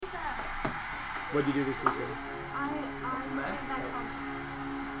What did you do this weekend? I came back from.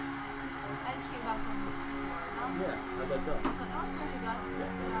 I just came back from Florida. Yeah, how'd that go? But oh, it's pretty good.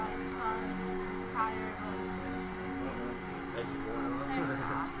 Yeah. Yeah, it's fun. It's tired, but Nice and warm.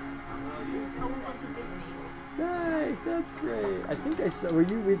 but we went to Disney. Nice, that's great. I think I saw. Were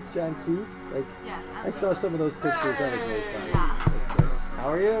you with John Keith? Like, Yes. I saw some of those pictures. That was great fun. Yeah. How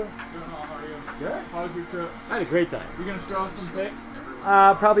are you? How are you? Good. How was your trip? I had a great time. You gonna show us some pics?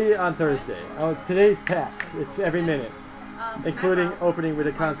 Probably on Thursday. Oh, today's packed. It's every minute, including opening with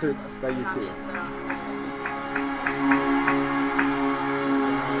a concert by U2.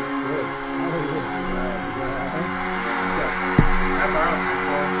 Good.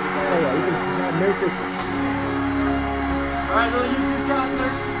 Oh yeah, you can. Merry Christmas. All right, little U2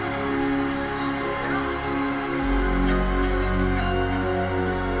 concert.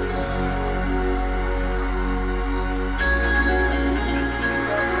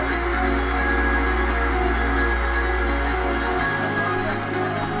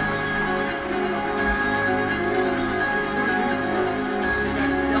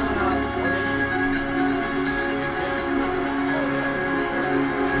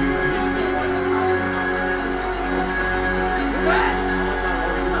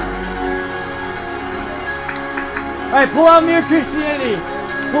 All right, pull out Mere Christianity.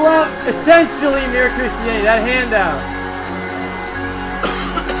 Pull out essentially Mere Christianity, that handout.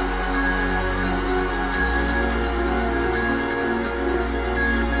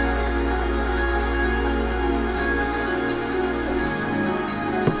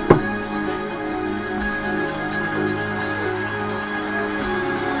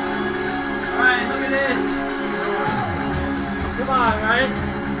 All right, look at this. Come on, right?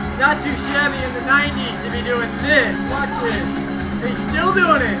 Not too shabby in the 90s to be doing this. Watch this. He's still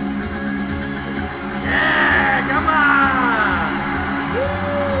doing it. Yeah, come on. Woo.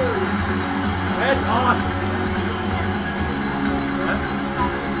 That's awesome.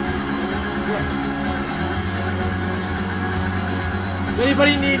 Does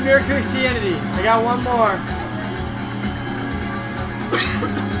anybody need Mere Christianity? I got one more.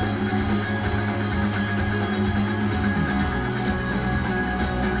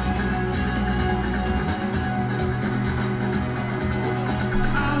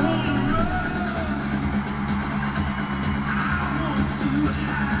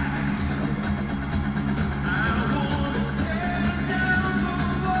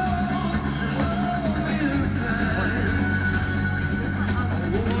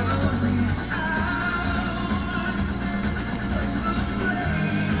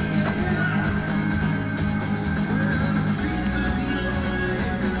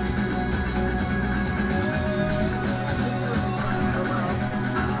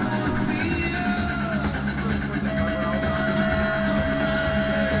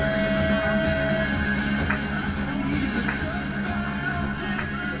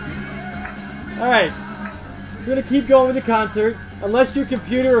 Alright, we're going to keep going with the concert, unless your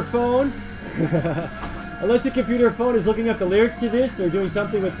computer or phone, is looking up the lyrics to this or doing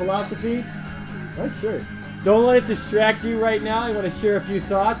something with philosophy. Oh, sure. Don't let it distract you right now. I want to share a few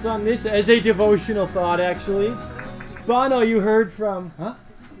thoughts on this as a devotional thought, actually. Bono, you heard from... Huh?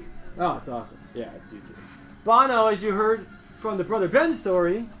 Oh, it's awesome. Yeah, it's YouTube. Bono, as you heard from the Brother Ben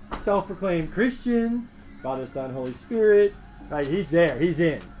story, self-proclaimed Christian, Father, Son, Holy Spirit. Right, he's there. He's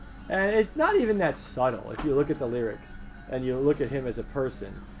in. And it's not even that subtle if you look at the lyrics and you look at him as a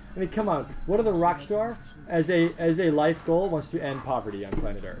person. I mean, come on. What are the rock star as a life goal wants to end poverty on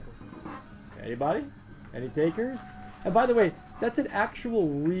planet Earth? Anybody? Any takers? And by the way, that's an actual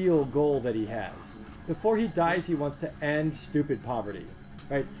real goal that he has. Before he dies, he wants to end stupid poverty.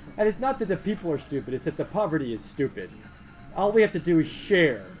 Right? And it's not that the people are stupid, it's that the poverty is stupid. All we have to do is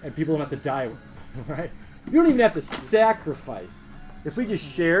share, and people don't have to die. Right? You don't even have to sacrifice. If we just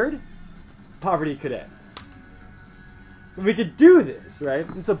shared, poverty could end. And we could do this, right?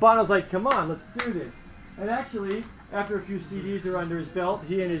 And so Bono's like, come on, let's do this. And actually, after a few CDs are under his belt,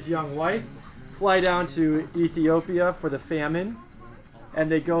 he and his young wife fly down to Ethiopia for the famine.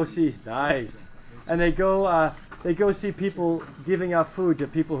 And they go see, nice. And they go see people giving out food to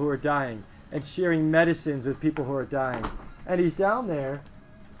people who are dying and sharing medicines with people who are dying. And he's down there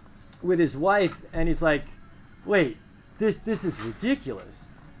with his wife, and he's like, wait, this is ridiculous.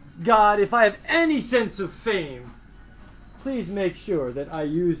 God, if I have any sense of fame, please make sure that I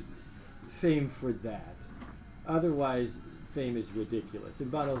use fame for that. Otherwise, fame is ridiculous.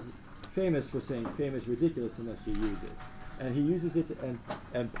 And Bono's famous for saying fame is ridiculous unless you use it. And he uses it to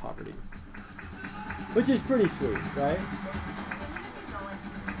end poverty. Which is pretty sweet, right?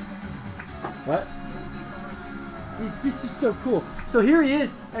 What? This is so cool. So here he is,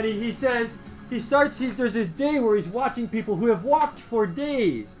 and he says, there's this day where he's watching people who have walked for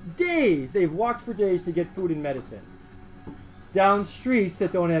days. They've walked for days to get food and medicine. Down streets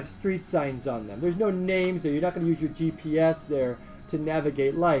that don't have street signs on them. There's no names there. You're not going to use your GPS there to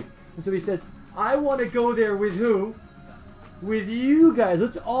navigate life. And so he says, I want to go there with who? With you guys.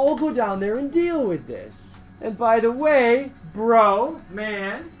 Let's all go down there and deal with this. And by the way, bro,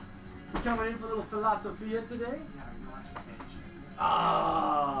 man, you coming in for a little philosophia today?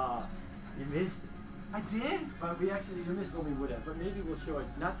 Ah, you missed it. I did? But you missed when we would have. But maybe we'll show it.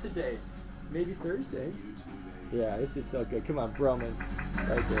 Not today. Maybe Thursday. Yeah, this is so good. Come on, bro, man.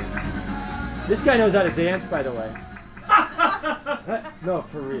 Right there. This guy knows how to dance, by the way. No,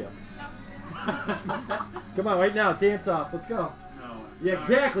 for real. Come on, right now, dance off. Let's go. No. Yeah,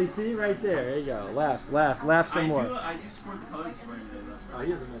 exactly. See, right there. There you go. Laugh some more. I do squirt the colors for him. Oh,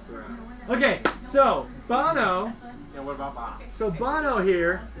 he doesn't mess around. Okay, so Bono. Yeah, what about Bob? So Bono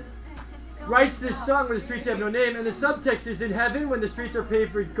here writes this song where the streets have no name, and the subtext is in heaven when the streets are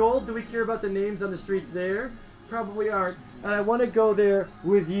paved with gold. Do we care about the names on the streets there? Probably aren't. And I want to go there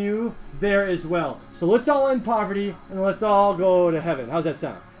with you there as well. So let's all end poverty and let's all go to heaven. How's that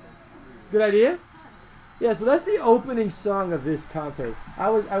sound? Good idea? Yeah, so that's the opening song of this concert. I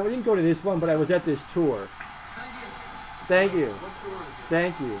didn't go to this one, but I was at this tour. Thank you. What tour is it?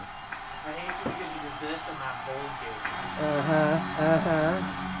 Thank you. I hate you because you did this and that bold game.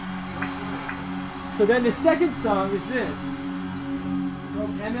 So then the second song is this.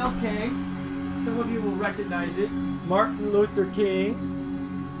 From MLK. Some of you will recognize it. Martin Luther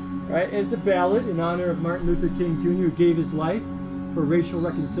King. Right? And it's a ballad in honor of Martin Luther King Jr., who gave his life for racial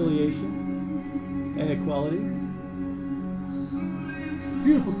reconciliation and equality.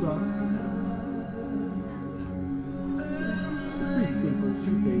 Beautiful song. Pretty simple,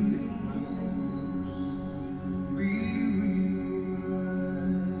 too basic.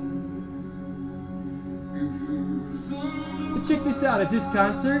 But check this out, at this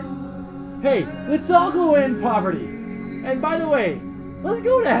concert, hey, let's all go in poverty. And by the way, let's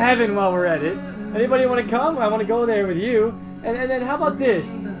go to heaven while we're at it. Anybody want to come? I want to go there with you. And then how about this?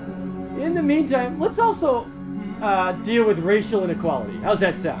 In the meantime, let's also deal with racial inequality. How's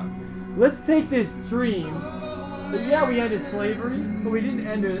that sound? Let's take this dream. Yeah, we ended slavery, but we didn't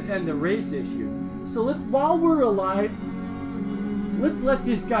end the race issue. So while we're alive, let's let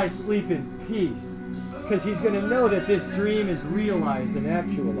this guy sleep in peace, because he's going to know that this dream is realized and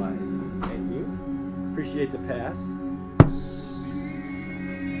actualized. Thank you. Appreciate the pass.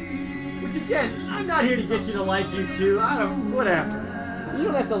 Which again, I'm not here to get you to like U2. Whatever. You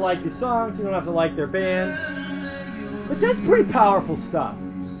don't have to like the songs. You don't have to like their band. But that's pretty powerful stuff.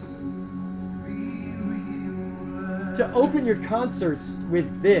 To open your concerts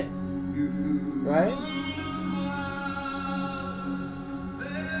with this, right?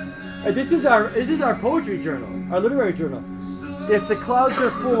 This is our poetry journal, our literary journal. If the clouds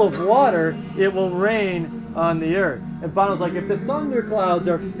are full of water, it will rain on the earth. And Bono's like, if the thunder clouds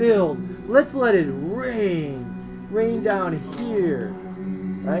are filled, let's let it rain down here,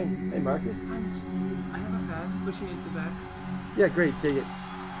 right? Hey, Marcus. I have a pass. Pushing into back. Yeah, great. Take it.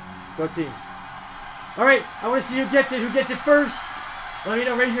 Go team. All right, I want to see who gets it first. Let me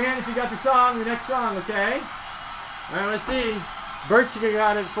know. Raise your hand if you got the song, the next song, okay? All right, I want to see. Birchie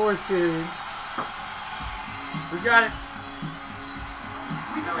got it, fourth period. We got it.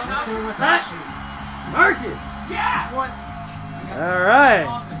 Marcus. Yeah. What? All right.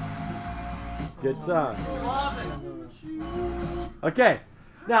 Good song. Okay.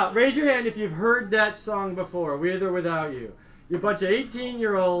 Now, raise your hand if you've heard that song before, with or without you. You're a bunch of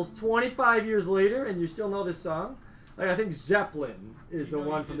 18-year-olds, 25 years later, and you still know this song? Like, I think Zeppelin is the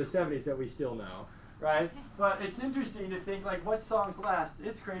one from the 70s that we still know, right? But it's interesting to think, like, what songs last?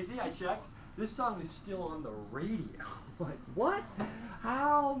 It's crazy. I checked. This song is still on the radio. Like, what?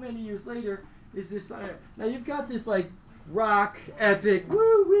 How many years later is this song? Now, you've got this, like, rock, epic,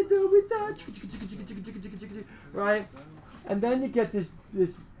 woo, with that, right? And then you get this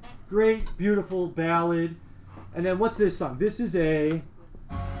great, beautiful ballad. And then what's this song? This is a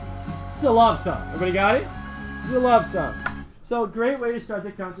love song. Everybody got it? It's a love song. So great way to start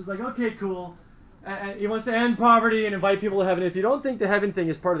the concert. It's like, okay, cool. And he wants to end poverty and invite people to heaven. If you don't think the heaven thing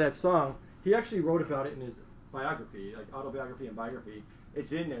is part of that song, he actually wrote about it in his biography, like autobiography and biography.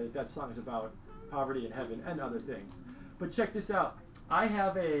 It's in there that song is about poverty and heaven and other things. But check this out. I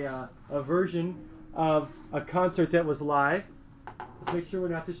have a version of a concert that was live. Let's make sure we're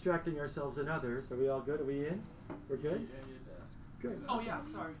not distracting ourselves and others. Are we all good? Are we in? We're good? Good. Oh yeah,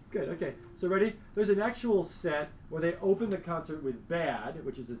 sorry. Good, okay. So ready? There's an actual set where they open the concert with Bad,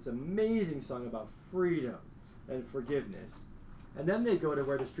 which is this amazing song about freedom and forgiveness. and then they go to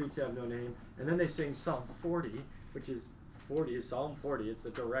where the streets have no name, and then they sing Psalm 40, which is 40 is Psalm 40. It's a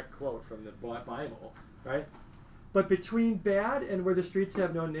direct quote from the Bible, right? But between bad and where the streets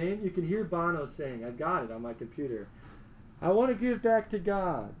have no name, you can hear Bono saying, I've got it on my computer, I want to give back to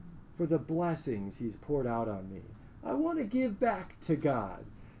God for the blessings He's poured out on me. I want to give back to God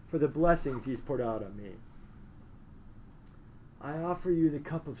for the blessings He's poured out on me. I offer you the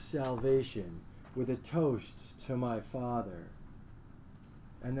cup of salvation with a toast to my Father.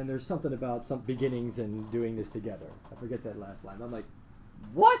 And then there's something about some beginnings and doing this together. I forget that last line. I'm like,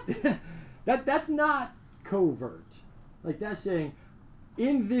 what? That's not covert. Like, that's saying,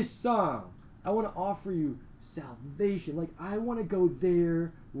 in this song, I want to offer you salvation. Like, I want to go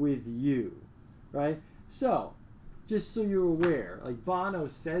there with you. Right? So, just so you're aware, like, Bono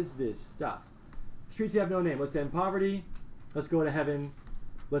says this stuff. Streets have no name. Let's end poverty. Let's go to heaven.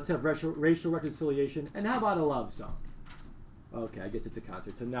 Let's have racial reconciliation. And how about a love song? Okay, I guess it's a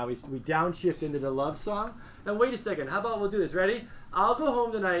concert. So now we downshift into the love song. And wait a second. How about we'll do this? Ready? I'll go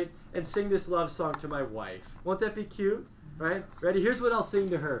home tonight and sing this love song to my wife. Won't that be cute? Right? Ready? Here's what I'll sing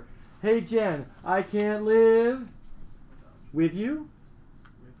to her. Hey, Jen, I can't live with you.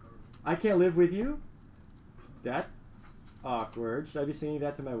 I can't live with you. That's awkward. Should I be singing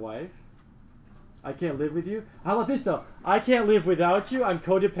that to my wife? I can't live with you. How about this, though? I can't live without you. I'm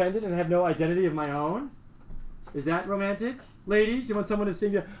codependent and have no identity of my own. Is that romantic? Ladies, you want someone to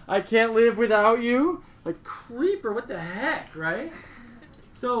sing to I can't live without you? Like, creeper, what the heck, right?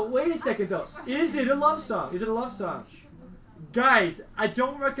 So, wait a second, though. Is it a love song? Is it a love song? Guys, I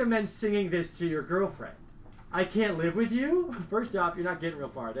don't recommend singing this to your girlfriend. I can't live with you? First off, you're not getting real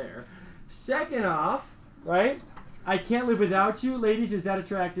far there. Second off, right? I can't live without you. Ladies, is that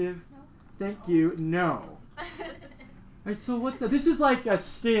attractive? Thank you. No. Right, so what's that? This is like a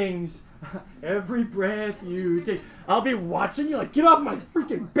Sting's every breath you take. I'll be watching you like, get off my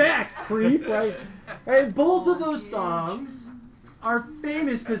freaking back, creep, right? And both of those songs are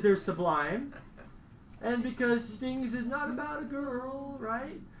famous because they're sublime and because Sting's is not about a girl,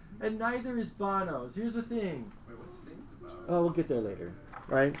 right? And neither is Bono's. Here's the thing. Wait, what's Sting's about? Oh, we'll get there later,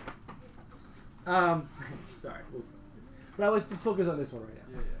 right? Sorry. But let's focus on this one right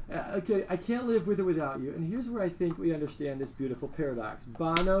now. Yeah. Okay, I can't live with or without you. And here's where I think we understand this beautiful paradox.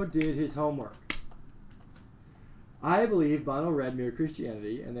 Bono did his homework. I believe Bono read Mere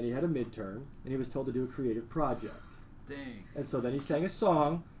Christianity, and then he had a midterm, and he was told to do a creative project. Dang. And so then he sang a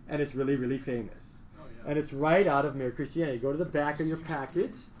song, and it's really, really famous. Oh, yeah. And it's right out of Mere Christianity. Go to the back of your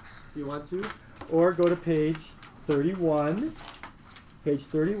packet, if you want to, or go to page 31. Page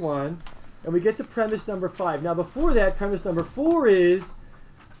 31. And we get to premise number 5. Now before that, premise number 4 is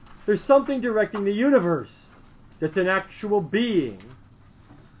there's something directing the universe that's an actual being.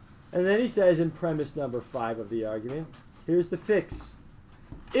 And then he says in premise number 5 of the argument, here's the fix.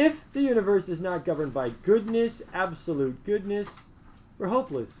 If the universe is not governed by goodness, absolute goodness, we're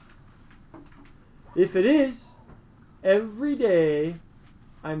hopeless. If it is, every day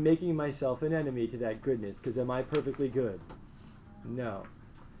I'm making myself an enemy to that goodness, because am I perfectly good? No.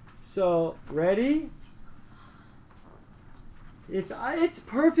 So, ready? If it's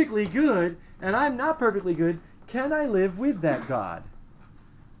perfectly good, and I'm not perfectly good, can I live with that God?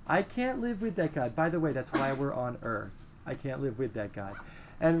 I can't live with that God. By the way, that's why we're on earth. I can't live with that God.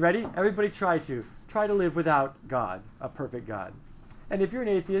 And ready? Everybody try to. Try to live without God, a perfect God. And if you're an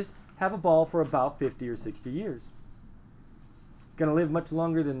atheist, have a ball for about 50 or 60 years. Gonna live much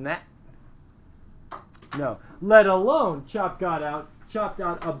longer than that? No. Let alone chop God out, chopped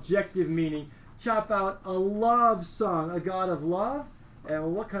out objective meaning, chop out a love song, a God of love, and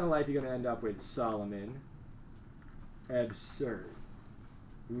well, what kind of life are you going to end up with, Solomon? Absurd.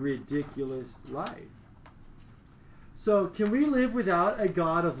 Ridiculous life. So, can we live without a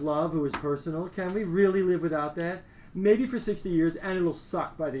God of love who is personal? Can we really live without that? Maybe for 60 years, and it'll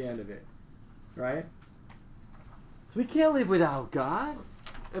suck by the end of it. Right? So we can't live without God.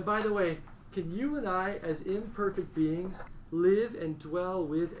 And by the way, can you and I, as imperfect beings, live and dwell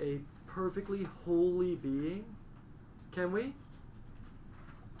with a perfectly holy being? Can we?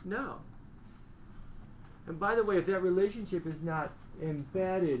 No. And by the way, if that relationship is not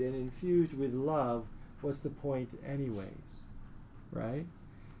embedded and infused with love, what's the point anyways? Right?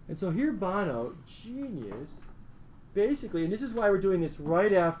 And so here Bono, genius, basically, and this is why we're doing this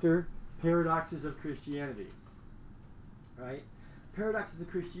right after Paradoxes of Christianity. Right? Paradoxes of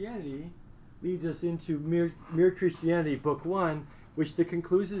Christianity leads us into Mere Christianity, Book 1, which the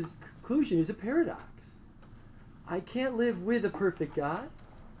conclusion is a paradox. I can't live with a perfect God,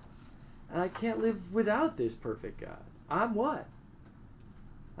 and I can't live without this perfect God. I'm what?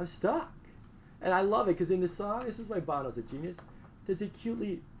 I'm stuck. And I love it, because in the song, this is why Bono's a genius, Does he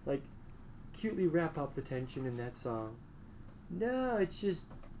cutely wrap up the tension in that song? No, it's just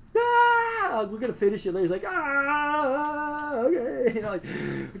we're gonna finish it later. He's like, okay, I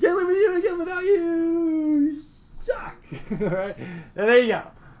can't live with you, I can't live without you. Suck. All right, and there you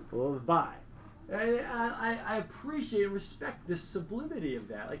go. Well, bye. And I appreciate and respect the sublimity of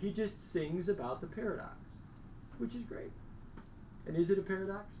that. Like, he just sings about the paradox, which is great. And is it a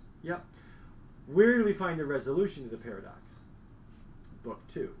paradox? Yep. Where do we find the resolution of the paradox? Book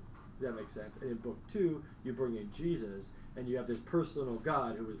 2. Does that make sense? And in Book 2, you bring in Jesus, and you have this personal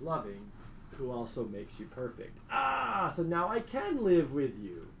God who is loving, who also makes you perfect. So now I can live with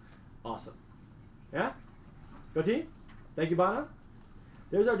you. Awesome. Yeah? Go team? Thank you, Bono.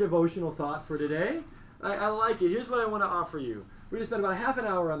 There's our devotional thought for today. I like it. Here's what I want to offer you. We're going to spend about half an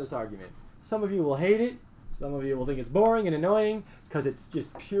hour on this argument. Some of you will hate it. Some of you will think it's boring and annoying because it's just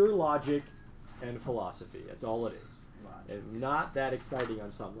pure logic and philosophy. That's all it is. And not that exciting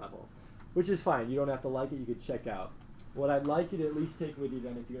on some level. Which is fine. You don't have to like it. You could check out. What I'd like you to at least take with you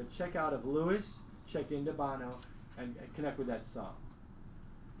then, if you're going to check out of Lewis, check into Bono, and connect with that song.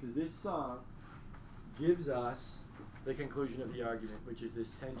 Because this song gives us the conclusion of the argument, which is this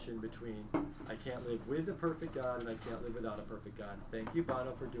tension between I can't live with a perfect God and I can't live without a perfect God. Thank you,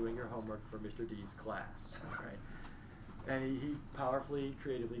 Bono, for doing your homework for Mr. D's class. Right? And he powerfully,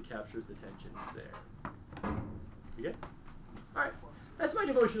 creatively captures the tensions there. You good? All right. That's my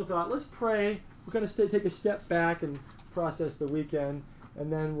devotional thought. Let's pray. We're going to take a step back and process the weekend,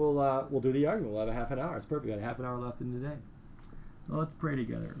 and then we'll do the argument. We'll have a half an hour. It's perfect. We've got a half an hour left in the day. Well, let's pray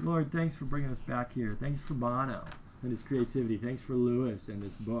together. Lord, thanks for bringing us back here. Thanks for Bono and his creativity. Thanks for Lewis and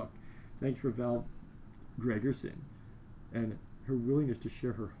this book. Thanks for Val Gregerson and her willingness to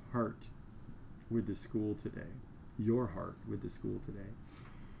share her heart with the school today. Your heart with the school today.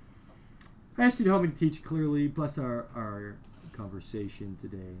 I ask you to help me to teach clearly. Bless our conversation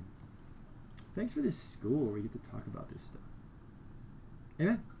today. Thanks for this school where we get to talk about this stuff.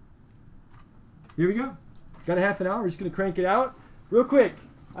 Amen. Here we go. Got a half an hour. We're just going to crank it out. Real quick.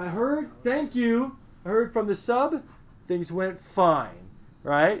 Thank you. I heard from the sub, things went fine.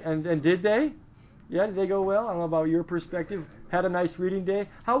 Right? And did they? Yeah, did they go well? I don't know about your perspective. Had a nice reading day.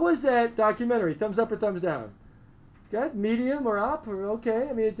 How was that documentary? Thumbs up or thumbs down? Good? Medium or up? Or okay?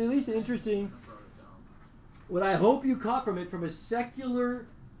 I mean, it's at least interesting. What I hope you caught from it from a secular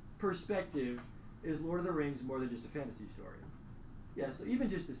perspective is Lord of the Rings more than just a fantasy story. Yeah, so even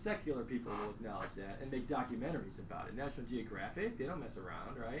just the secular people will acknowledge that and make documentaries about it. National Geographic, they don't mess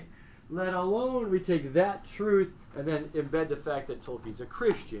around, right? Let alone we take that truth and then embed the fact that Tolkien's a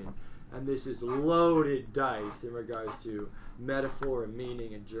Christian, and this is loaded dice in regards to metaphor and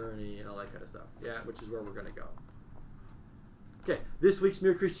meaning and journey and all that kind of stuff. Yeah, which is where we're going to go. Okay, this week's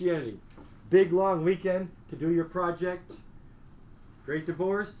Mere Christianity. Big long weekend to do your project. Great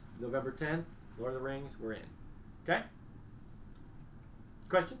Divorce, November 10th. Lord of the Rings, we're in. Okay?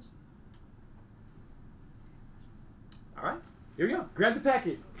 Questions? All right, here we go. Grab the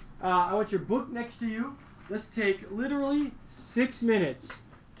packet. I want your book next to you. Let's take literally 6 minutes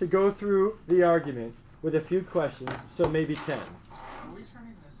to go through the argument with a few questions, so maybe 10. Are we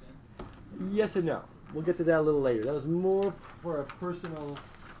turning this in? Yes and no. We'll get to that a little later. That was more for a personal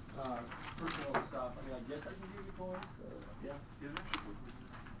stuff. I mean, I guess I can give you points. Yeah.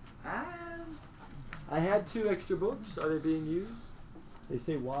 I had 2 extra books. Are they being used? They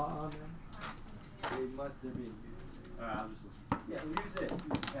say "wa" on them. They're being used. I'll just listen. Yeah, we'll use it. Use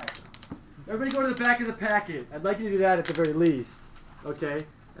the packet. Everybody go to the back of the packet. I'd like you to do that at the very least. Okay?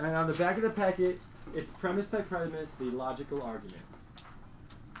 And on the back of the packet, it's premise by premise, the logical argument.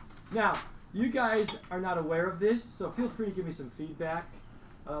 Now, you guys are not aware of this, so feel free to give me some feedback.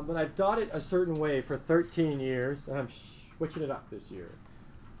 But I've taught it a certain way for 13 years, and I'm switching it up this year.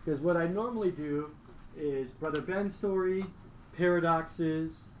 Because what I normally do is Brother Ben's story,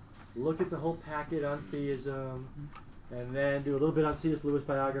 paradoxes, look at the whole packet on theism, and then do a little bit on C.S. Lewis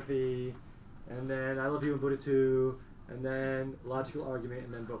biography, and then I Love You and Buddha 2, and then logical argument,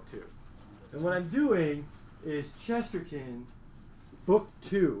 and then book 2. And what I'm doing is Chesterton, book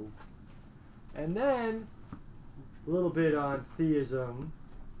 2, and then a little bit on theism,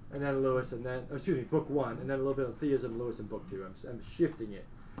 and then Lewis, and then, book 1, and then a little bit on theism, Lewis, and book 2. I'm shifting it.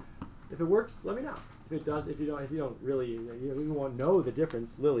 If it works, let me know. If it does, if you don't really, you won't know the difference.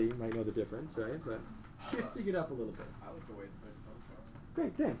 Lily might know the difference, right? But shifting it up a little bit. I like the way it's made so far.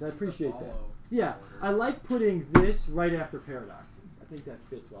 Great, thanks. I appreciate that. Follow Yeah, order. I like putting this right after paradoxes. I think that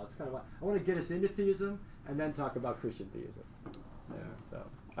fits well. It's kind of I want to get us into theism and then talk about Christian theism. Yeah. So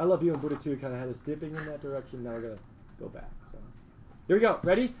I Love You and Buddha 2 kind of had us dipping in that direction. Now we're gonna go back. So here we go.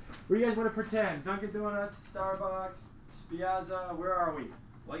 Ready? What do you guys want to pretend? Dunkin' Donuts, Starbucks, Spiazza, where are we?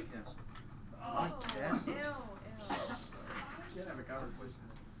 White Castle. Oh, Ew, ew. Can't have a conversation.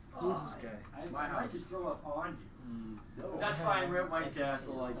 Who's this guy? I might just throw up on you. That's fine, we're at White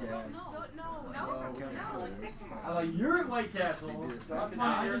Castle, I guess. You're at White Castle.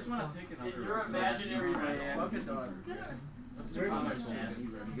 I just want to pick another. In your imaginary land. Fuck it, dog.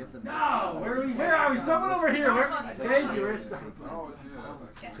 You get the No, where are we? Someone over here. Thank you. Oh,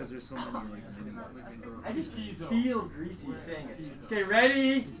 because there's so many like I just feel greasy saying it. Okay,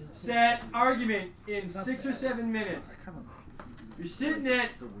 ready, set, argument in 6 or 7 minutes. You're sitting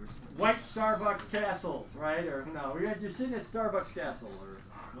at White Starbucks Castle, right? Or no, you're sitting at Starbucks Castle or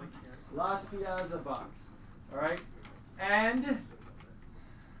Las Piazza Box. All right, and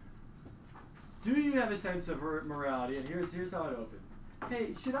do you have a sense of morality? And here's how it opened.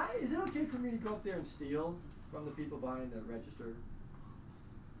 Hey, is it okay for me to go up there and steal from the people behind the register?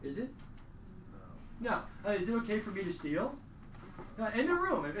 Is it? No. Is it okay for me to steal? In the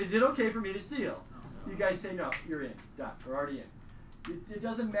room, is it okay for me to steal? You guys say no. You're in. Done. We're already in. It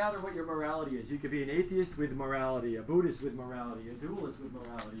doesn't matter what your morality is. You could be an atheist with morality, a Buddhist with morality, a dualist with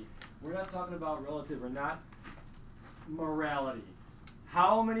morality. We're not talking about relative or not morality.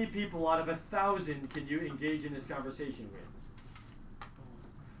 How many people out of 1,000 can you engage in this conversation with?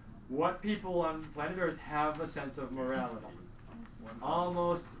 What people on planet Earth have a sense of morality?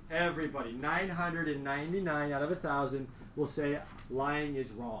 Almost everybody. 999 out of 1,000 will say lying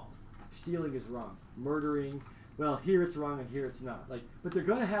is wrong, stealing is wrong, murdering. Well, here it's wrong and here it's not. But they're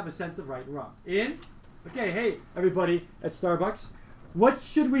going to have a sense of right and wrong. In? Okay, hey, everybody at Starbucks, what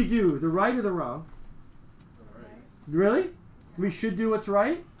should we do? The right or the wrong? Really? We should do what's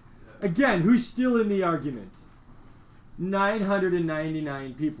right? Again, who's still in the argument?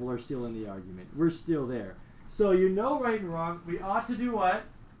 999 people are still in the argument. We're still there. So you know right and wrong. We ought to do what?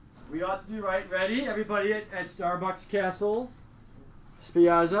 We ought to do right. Ready? Everybody at Starbucks Castle,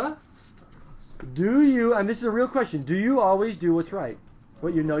 Spiazza. Do you, and this is a real question, do you always do what's right?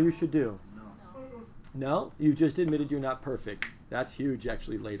 What you know you should do? No? You just admitted you're not perfect. That's huge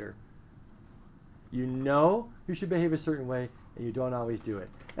actually later. You know you should behave a certain way, and you don't always do it.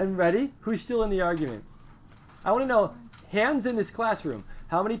 And ready? Who's still in the argument? I want to know, hands in this classroom,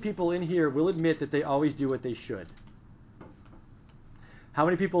 how many people in here will admit that they always do what they should? How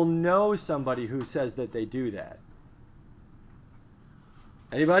many people know somebody who says that they do that?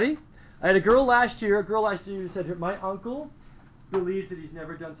 Anybody? I had a girl last year who said, my uncle believes that he's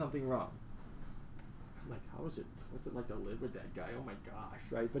never done something wrong. I'm like, how is it? What's it like to live with that guy? Oh my gosh,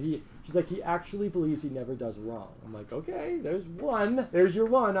 right? But she's like, he actually believes he never does wrong. I'm like, okay, there's one. There's your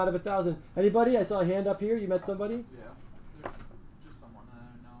one out of 1,000. Anybody? I saw a hand up here. You met somebody? Yeah. There's just someone I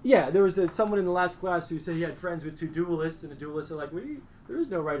don't know. Yeah, there was someone in the last class who said he had friends with 2 dualists, and the dualists are like, there is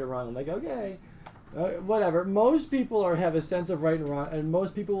no right or wrong. I'm like, okay. Whatever. Most people have a sense of right and wrong, and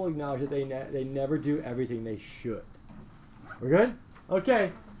most people will acknowledge that they never do everything they should. We're good?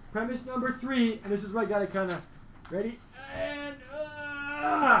 Okay. Premise number 3, and this is where I got to kind of, ready? And,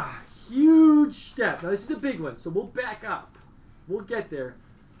 huge step. Now this is a big one, so we'll back up. We'll get there.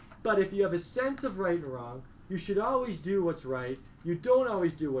 But if you have a sense of right and wrong, you should always do what's right. You don't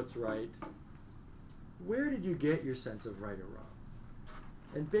always do what's right. Where did you get your sense of right or wrong?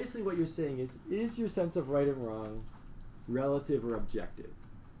 And basically what you're saying is your sense of right and wrong relative or objective?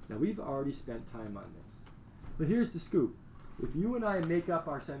 Now we've already spent time on this. But here's the scoop. If you and I make up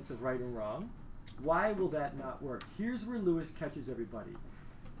our sense of right and wrong, why will that not work? Here's where Lewis catches everybody.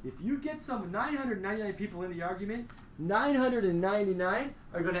 If you get some 999 people in the argument, 999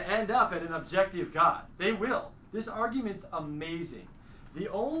 are going to end up at an objective God. They will. This argument's amazing. The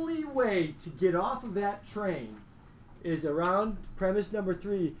only way to get off of that train is around premise number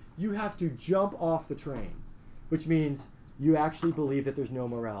 3, you have to jump off the train, which means you actually believe that there's no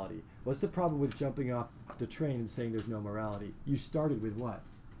morality. What's the problem with jumping off the train and saying there's no morality? You started with what?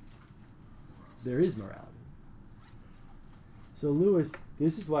 There is morality. So Lewis,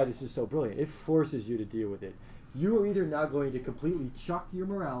 this is why this is so brilliant. It forces you to deal with it. You are either now going to completely chuck your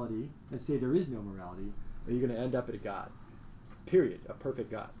morality and say there is no morality, or you're going to end up at a God. Period. A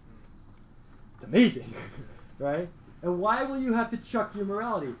perfect God. It's amazing. Right? And why will you have to chuck your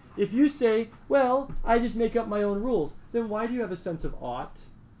morality? If you say, well, I just make up my own rules, then why do you have a sense of ought?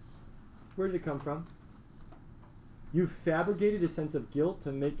 Where did it come from? You've fabricated a sense of guilt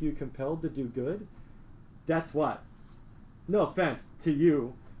to make you compelled to do good? That's what? No offense to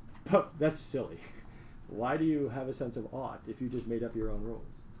you, but that's silly. Why do you have a sense of ought if you just made up your own rules?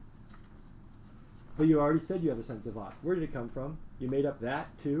 But you already said you have a sense of ought. Where did it come from? You made up that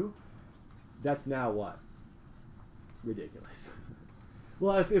too? That's now what? Ridiculous.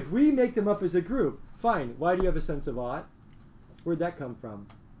 Well, if we make them up as a group, fine. Why do you have a sense of ought? Where'd that come from?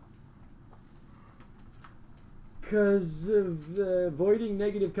 Because of avoiding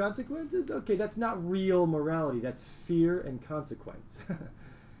negative consequences? Okay, that's not real morality. That's fear and consequence.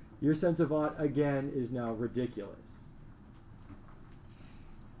 Your sense of ought, again, is now ridiculous.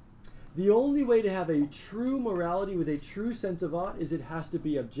 The only way to have a true morality with a true sense of ought is it has to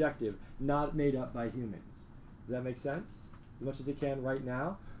be objective, not made up by humans. Does that make sense? As much as it can right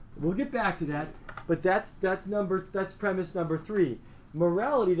now. We'll get back to that, but that's premise number 3.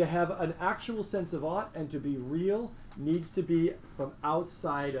 Morality, to have an actual sense of ought and to be real, needs to be from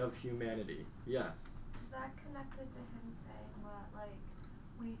outside of humanity. Yes. Is that connected to him saying what, like,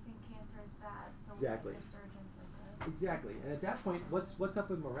 we think cancer is bad, so Exactly. we think the surgeons are good? Exactly. And at that point, what's up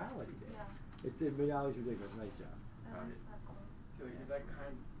with morality then? Yeah. Morality is ridiculous. Nice job. I like that quote. So is that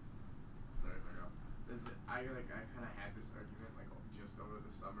kind? Sorry, I kind of had this argument like just over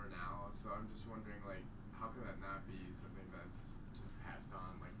the summer now, so I'm just wondering like how can that not be something that's just passed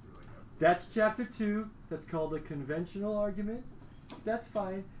on like through like evolution? That's chapter 2. That's called a conventional argument. That's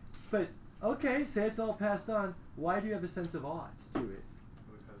fine. But, okay, say it's all passed on. Why do you have a sense of ought to it?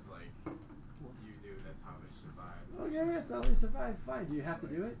 Because like you knew that's how they survived. Okay, that's how they survive. Fine. Do you have to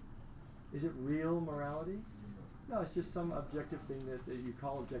do it? Is it real morality? No, it's just some objective thing that you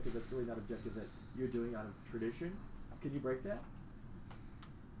call objective that's really not objective that you're doing out of tradition. Can you break that?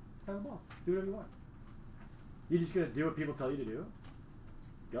 Have a ball. Do whatever you want. You're just going to do what people tell you to do?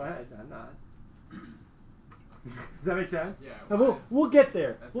 Go ahead. I'm not. Does that make sense? Yeah. We'll get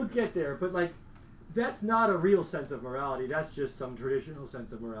there. That's We'll okay. get there. But like, that's not a real sense of morality. That's just some traditional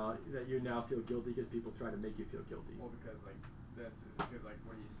sense of morality that you now feel guilty because people try to make you feel guilty. Well, because like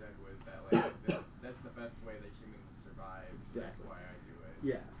what you said was that like that's the best way that humans survive. So Exactly. That's why I do it.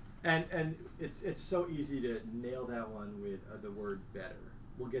 Yeah, and it's so easy to nail that one with the word better.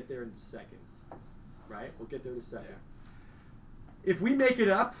 We'll get there in a second, right? We'll get there in a second. Yeah. If we make it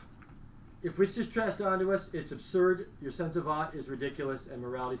up, if it's just passed on to us, it's absurd. Your sense of ought is ridiculous, and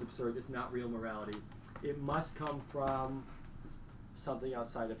morality is absurd. It's not real morality. It must come from something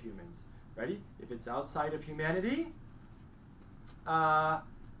outside of humans. Ready? If it's outside of humanity,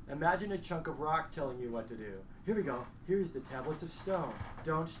 imagine a chunk of rock telling you what to do. Here we go. Here's the tablets of stone.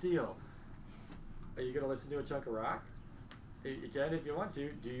 Don't steal. Are you going to listen to a chunk of rock? You can if you want to.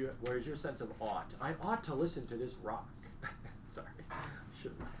 Where's your sense of ought? I ought to listen to this rock. Sorry.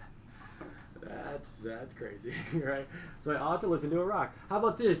 Shouldn't laugh. That's crazy, right? So I ought to listen to a rock. How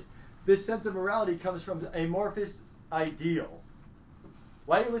about this? This sense of morality comes from amorphous ideal.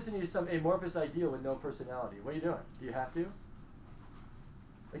 Why are you listening to some amorphous ideal with no personality? What are you doing? Do you have to?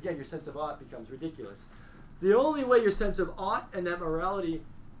 Again, your sense of ought becomes ridiculous. The only way your sense of ought and that morality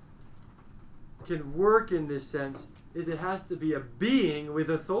can work in this sense is it has to be a being with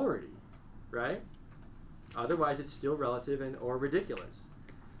authority, right? Otherwise, it's still relative or ridiculous.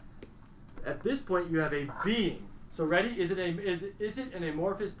 At this point, you have a being. So, ready? Is it an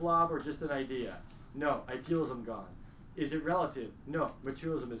amorphous blob or just an idea? No, idealism gone. Is it relative? No,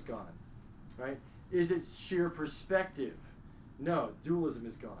 materialism is gone, right? Is it sheer perspective? No, dualism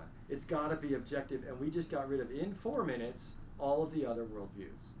is gone. It's got to be objective, and we just got rid of, in 4 minutes, all of the other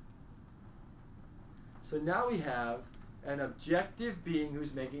worldviews. So now we have an objective being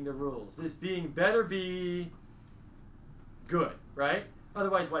who's making the rules. This being better be good, right?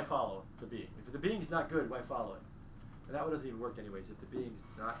 Otherwise, why follow the being? If the being's not good, why follow it? And that one doesn't even work anyways. If the being's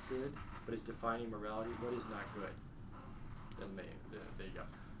not good, but it's defining morality, what is not good? Then there you go.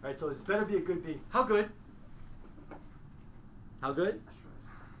 All right, so it's better be a good being. How good? How good?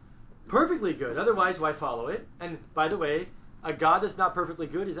 Perfectly good. Otherwise, why follow it? And by the way, a God that's not perfectly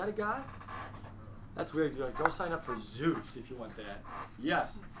good, is that a God? That's weird. Go sign up for Zeus if you want that. Yes?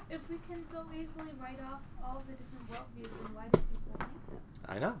 If we can so easily write off all the different worldviews, then why do people think them?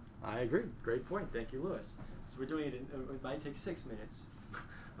 I know. I agree. Great point. Thank you, Lewis. So we're doing it it might take 6 minutes.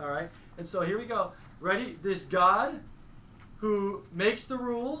 All right? And so here we go. Ready? This God who makes the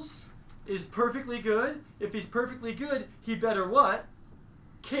rules is perfectly good. If he's perfectly good, he better what?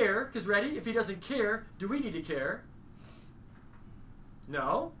 Care. Because ready? If he doesn't care, do we need to care?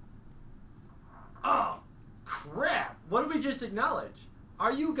 No? Oh, crap. What did we just acknowledge?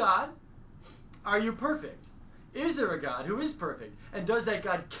 Are you God? Are you perfect? Is there a God who is perfect? And does that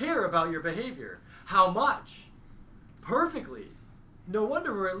God care about your behavior? How much? Perfectly. No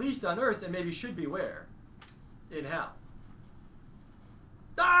wonder we're at least on earth and maybe should be where? In hell.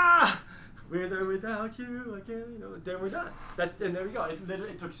 Ah! With or without you, I can't, then we're done. And there we go.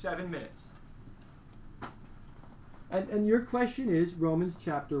 It took 7 minutes. And your question is Romans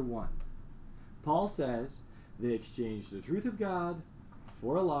chapter 1. Paul says they exchanged the truth of God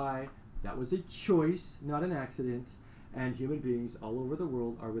for a lie. That was a choice, not an accident. and human beings all over the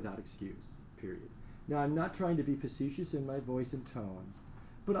world are without excuse, period. Now, I'm not trying to be facetious in my voice and tone,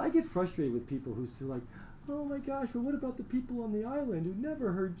 but I get frustrated with people who say like, oh my gosh, well what about the people on the island who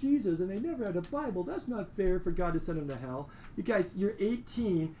never heard Jesus and they never had a Bible? That's not fair for God to send them to hell. You guys, you're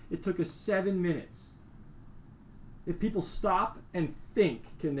 18. It took us 7 minutes. If people stop and think,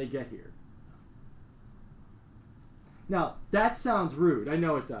 can they get here? Now, that sounds rude. I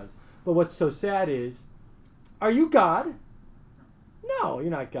know it does. But what's so sad is, are you God? No,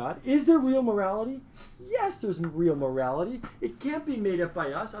 you're not God. Is there real morality? Yes, there's real morality. It can't be made up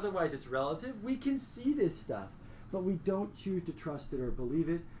by us, otherwise it's relative. We can see this stuff, but we don't choose to trust it or believe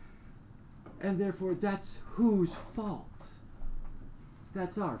it. And therefore, that's whose fault?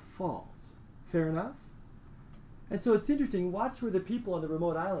 That's our fault. Fair enough? And so it's interesting, watch where the people on the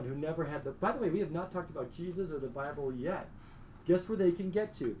remote island who never had the... By the way, we have not talked about Jesus or the Bible yet. Guess where they can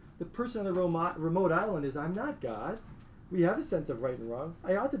get to? The person on the remote island is, I'm not God. We have a sense of right and wrong.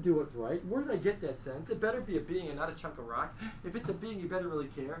 I ought to do what's right. Where did I get that sense? It better be a being and not a chunk of rock. If it's a being, you better really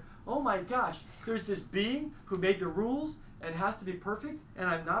care. Oh my gosh, there's this being who made the rules and has to be perfect, and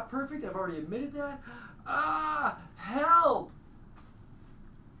I'm not perfect. I've already admitted that. Ah, help!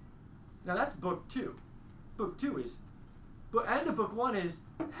 Now that's book 2. Book 2 is, end of book 1 is,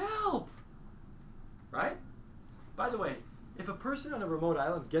 help! Right? By the way, if a person on a remote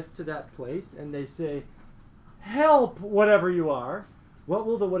island gets to that place and they say, help, whatever you are, what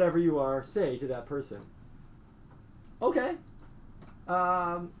will the whatever you are say to that person? Okay.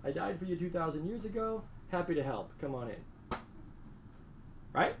 I died for you 2,000 years ago. Happy to help. Come on in.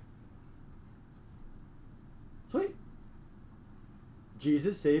 Right? Sweet.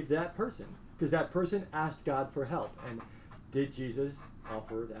 Jesus saved that person because that person asked God for help. And did Jesus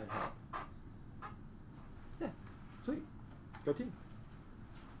offer that help? Yeah. Sweet. Go team.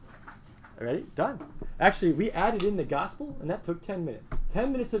 Ready? Done. Actually, we added in the gospel, and that took 10 minutes.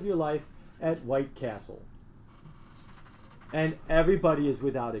 10 minutes of your life at White Castle. And everybody is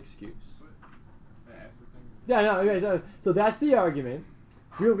without excuse. Yeah, no, okay, so that's the argument.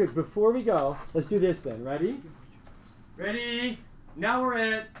 Real quick, before we go, let's do this then. Ready? Ready? Now we're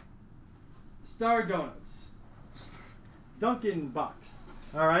at Star Donuts. Dunkin' Bucks.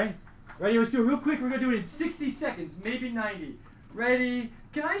 All right? Ready? Let's do it real quick. We're going to do it in 60 seconds, maybe 90. Ready?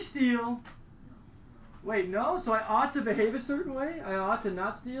 Can I steal? Wait, no? So I ought to behave a certain way? I ought to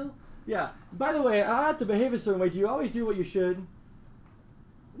not steal? Yeah. By the way, I ought to behave a certain way. Do you always do what you should?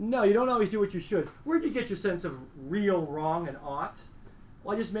 No, you don't always do what you should. Where'd you get your sense of real wrong and ought?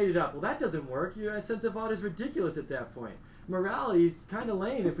 Well, I just made it up. Well, that doesn't work. Your sense of ought is ridiculous at that point. Morality is kind of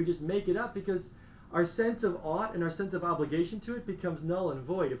lame if we just make it up because our sense of ought and our sense of obligation to it becomes null and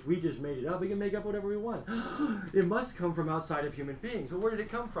void. If we just made it up, we can make up whatever we want. It must come from outside of human beings. Well, where did it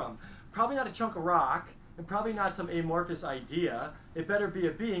come from? Probably not a chunk of rock, and probably not some amorphous idea. It better be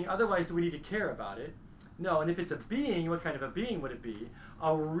a being, otherwise do we need to care about it? No, and if it's a being, what kind of a being would it be?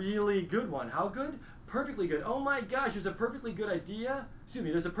 A really good one. How good? Perfectly good. Oh my gosh, there's a perfectly good idea. Excuse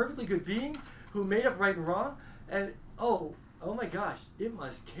me, there's a perfectly good being who made up right and wrong, and oh my gosh, it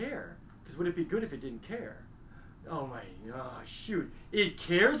must care. Because would it be good if it didn't care? Oh my, shoot. It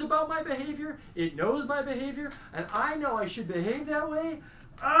cares about my behavior, it knows my behavior, and I know I should behave that way?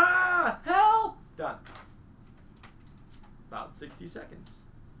 Ah, help! Done. About 60 seconds.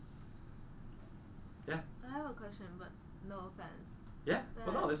 Yeah? I have a question, but no offense. Yeah?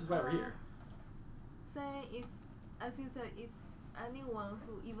 Well, no, this is why we're here. Say if, as you said, if anyone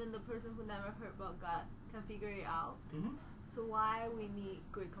who, even the person who never heard about God, can figure it out, so why we need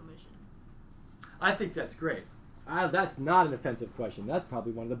Great Commission? I think that's great. That's not an offensive question. That's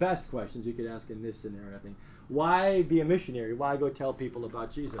probably one of the best questions you could ask in this scenario, I think. Why be a missionary? Why go tell people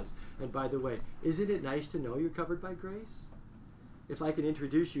about Jesus? And by the way, isn't it nice to know you're covered by grace? If I can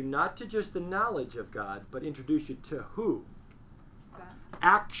introduce you not to just the knowledge of God, but introduce you to who? God.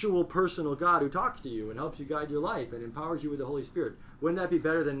 Actual personal God who talks to you and helps you guide your life and empowers you with the Holy Spirit. Wouldn't that be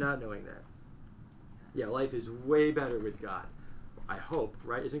better than not knowing that? Yeah, life is way better with God. I hope,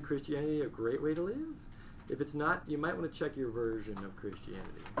 right? Isn't Christianity a great way to live? If it's not, you might want to check your version of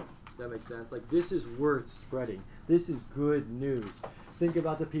Christianity. Does that make sense? Like, this is worth spreading. This is good news. Think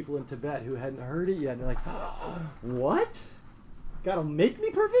about the people in Tibet who hadn't heard it yet, and they're like, what? God'll make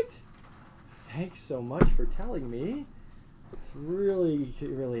me perfect? Thanks so much for telling me. It's really,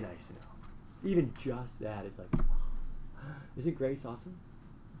 really nice to know. Even just that is like, isn't grace awesome?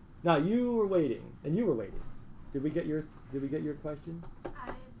 Now, you were waiting, and you were waiting. Did we get your question? I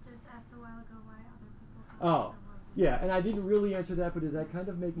just asked a while ago why other people thought Oh, there was. yeah, and I didn't really answer that, but does that kind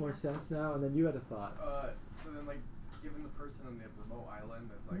of make more sense now? And then you had a thought. So then, like, given the person on the remote island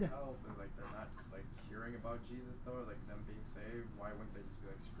that's like, Yeah. help, and like they're not like hearing about Jesus though, like them being saved, why wouldn't they just be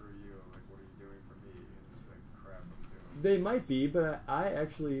like, screw you, like what are you doing for me? And just be like, crap, I'm doing. They might be, but I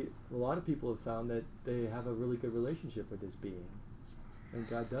actually, a lot of people have found that they have a really good relationship with this being. And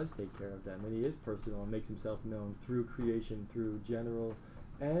God does take care of them, and He is personal and makes Himself known through creation, through general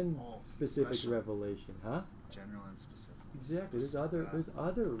and specific special. revelation, huh? General and specific. Exactly. There's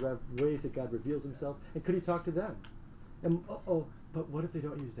other ways that God reveals Himself, and could He talk to them? And but what if they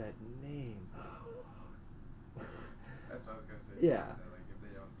don't use that name? That's what I was gonna say. Yeah. That, like if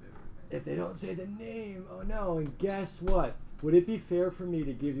they don't say their name. If they don't say the name, oh no! And guess what? Would it be fair for me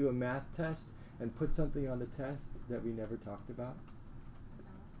to give you a math test and put something on the test that we never talked about? It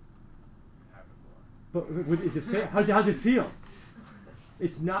happens a lot. But is it fair? How's it feel?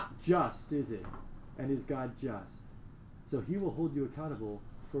 It's not just, is it? And is God just? So He will hold you accountable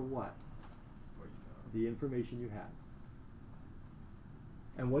for what? What you know. The information you have.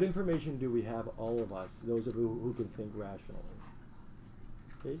 And what information do we have, all of us, those of you who can think rationally?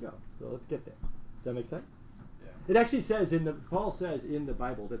 There you go. So let's get there. Does that make sense? Yeah. It actually says Paul says in the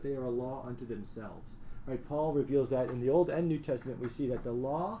Bible that they are a law unto themselves. Right? Paul reveals that in the Old and New Testament. We see that the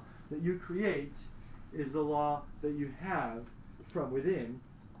law that you create is the law that you have from within.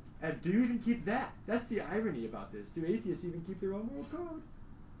 And do you even keep that? That's the irony about this. Do atheists even keep their own moral code?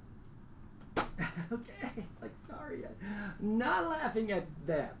 Okay, like sorry, I'm not laughing at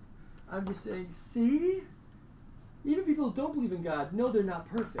that. I'm just saying, see? Even people who don't believe in God know they're not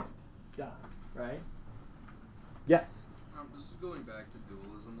perfect. Done, right? Yes. Just going back to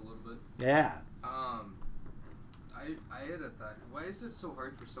dualism a little bit. Yeah. I had a thought. Why is it so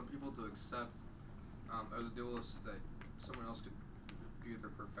hard for some people to accept as a dualist that someone else could be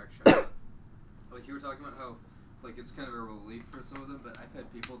their perfection? Like you were talking about how like it's kind of a relief for some of them, but I've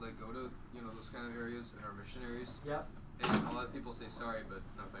had people that go to those kind of areas and are missionaries. Yep. And a lot of people say sorry, but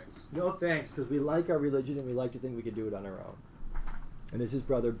no thanks. No thanks, because we like our religion and we like to think we can do it on our own. And this is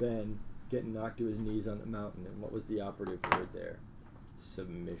Brother Ben getting knocked to his knees on the mountain. And what was the operative word there?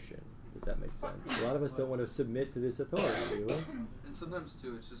 Submission. Does that make sense? A lot of us don't want to submit to this authority, do we? And sometimes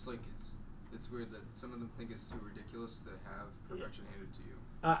too, it's just like it's weird that some of them think it's too ridiculous to have perfection handed to you.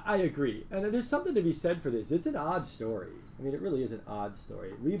 I agree. And there's something to be said for this. It's an odd story. I mean, it really is an odd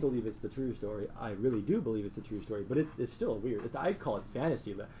story. We believe it's the true story. I really do believe it's the true story. But it's still weird. I'd call it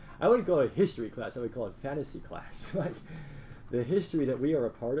fantasy. I wouldn't call it history class. I would call it fantasy class. Like, the history that we are a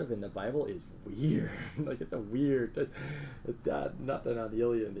part of in the Bible is weird. Like, it's a weird... It's nothing on the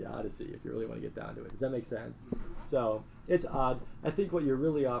Iliad and the Odyssey, if you really want to get down to it. Does that make sense? So, it's odd. I think what you're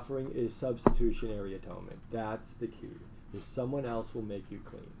really offering is substitutionary atonement. That's the key. Is someone else will make you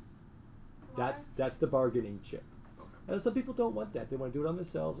clean. That's the bargaining chip. Okay. And some people don't want that. They want to do it on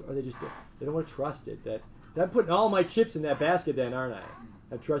themselves, or they don't want to trust it. That I'm putting all my chips in that basket, then, aren't I?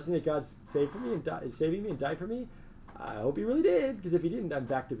 I'm trusting that God's saved for me and is saving me and died for me. I hope He really did, because if He didn't, I'm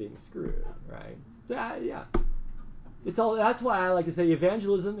back to being screwed, right? So, yeah. It's all. That's why I like to say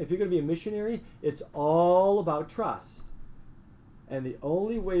evangelism. If you're going to be a missionary, it's all about trust. And the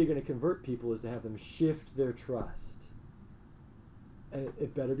only way you're going to convert people is to have them shift their trust. And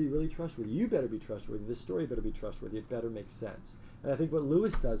it better be really trustworthy. You better be trustworthy. The story better be trustworthy. It better make sense. And I think what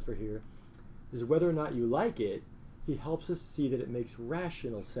Lewis does for here is whether or not you like it, he helps us see that it makes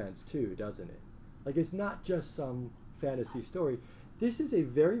rational sense too, doesn't it? Like it's not just some fantasy story. This is a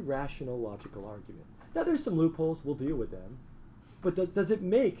very rational, logical argument. Now there's some loopholes. We'll deal with them. But does it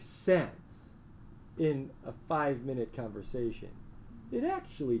make sense in a 5-minute conversation? It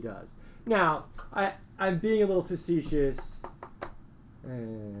actually does. Now, I'm being a little facetious.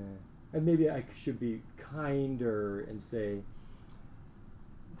 And maybe I should be kinder and say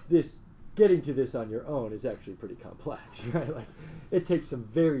getting to this on your own is actually pretty complex, right? Like it takes some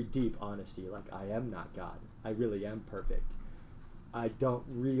very deep honesty. Like I am not God. I really am perfect. I don't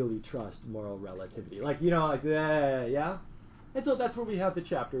really trust moral relativity. Like yeah. And so that's where we have the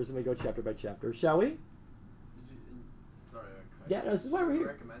chapters, and we go chapter by chapter. Shall we? Sorry. Yeah, this is why we're here.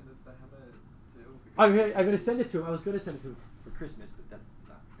 Recommend this to Hannah too. I'm going to send it to him. I was going to send it to him for Christmas, but that's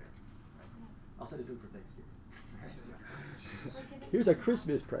not fair. I'll send it to him for Thanksgiving. Here's a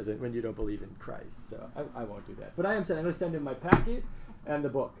Christmas present when you don't believe in Christ. So I won't do that. But I'm going to send him my packet and the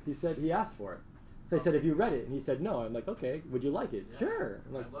book. He asked for it. So I said, have you read it? And he said, no. I'm like, okay, would you like it? Yeah. Sure.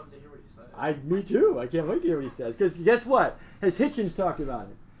 I'm like, I'd love to hear what he says. Me too. I can't wait to hear what he says. Because guess what? Has Hitchens talked about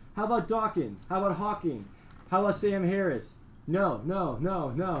it? How about Dawkins? How about Hawking? How about Sam Harris? No.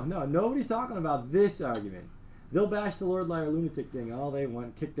 Nobody's talking about this argument. They'll bash the Lord Liar Lunatic thing all they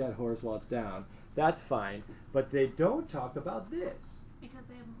want, kick that horse while it's down. That's fine. But they don't talk about this. Because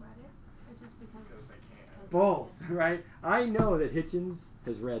they haven't read it? Or just because they can't. Both, right? I know that Hitchens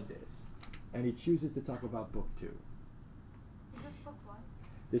has read this. and he chooses to talk about book 2. Is this book 1?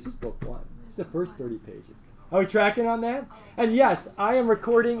 This is book 1. It's the first 30 pages. Are we tracking on that? And yes, I am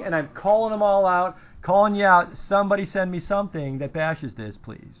recording and I'm calling them all out, calling you out. Somebody send me something that bashes this,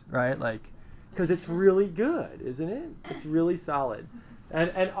 please. Right? Like, because it's really good, isn't it? It's really solid.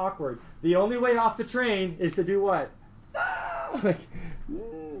 And awkward. The only way off the train is to do what? Like,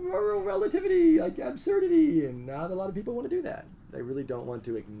 moral relativity, like absurdity, and not a lot of people want to do that. They really don't want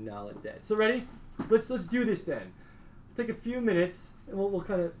to acknowledge that. So ready? Let's do this then. Take a few minutes, and we'll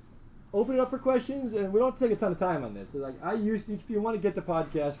kind of open it up for questions, and we don't have to take a ton of time on this. So like if you want to get the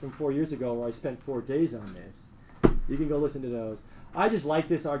podcast from 4 years ago where I spent 4 days on this, you can go listen to those. I just like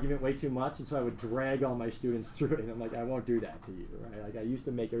this argument way too much, and so I would drag all my students through it, and I'm like, I won't do that to you, right? Like I used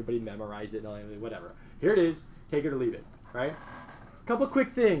to make everybody memorize it and all that, whatever. Here it is, take it or leave it, right? Couple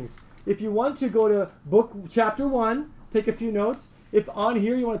quick things. If you want to go to chapter 1, take a few notes. If on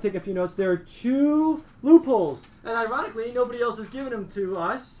here you want to take a few notes, there are 2 loopholes, and ironically, nobody else has given them to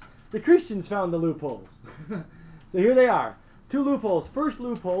us. The Christians found the loopholes. So here they are. 2 loopholes. First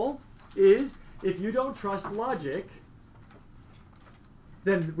loophole is if you don't trust logic,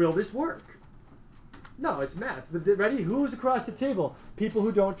 then will this work? No, it's math. Ready? Who's across the table? People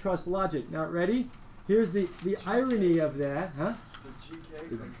who don't trust logic. Now, ready? Here's the irony of that. Huh?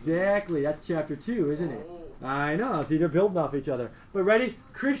 Exactly. That's chapter 2, isn't it? I know. See, they're building off each other. But ready?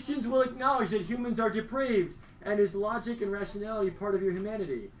 Christians will acknowledge that humans are depraved, and is logic and rationality part of your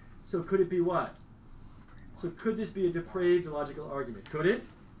humanity? So could it be what? So could this be a depraved logical argument? Could it?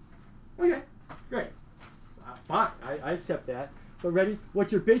 Okay, great. Fine, I accept that. But ready?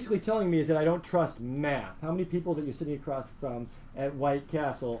 What you're basically telling me is that I don't trust math. How many people that you're sitting across from at White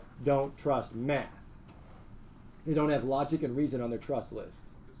Castle don't trust math? They don't have logic and reason on their trust list.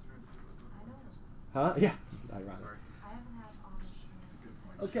 Huh? Yeah. Ironic. I haven't had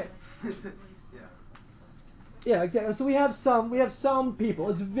honest. Okay. Yeah. Yeah, exactly. So we have some people.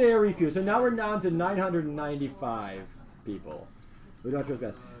 It's very few. So now we're down to 995 people. We don't trust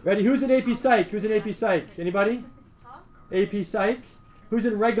math. Ready? Who's in AP Psych? Who's in AP Psych? Anybody? AP Psych? Who's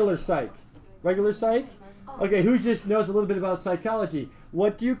in regular Psych? Regular Psych? Okay, who just knows a little bit about psychology?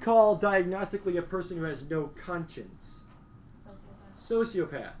 What do you call diagnostically a person who has no conscience?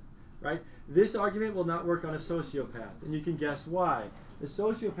 Sociopath. Right? This argument will not work on a sociopath, and you can guess why. The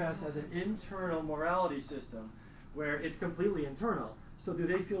sociopath has an internal morality system where it's completely internal. So do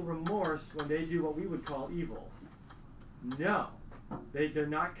they feel remorse when they do what we would call evil? No. They're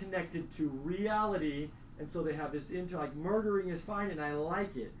not connected to reality, and so they have this like murdering is fine and I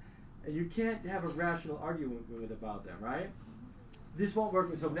like it. And you can't have a rational argument about them, right? This won't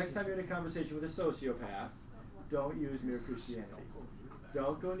work. So next time you're in a conversation with a sociopath, don't use mere Christianity.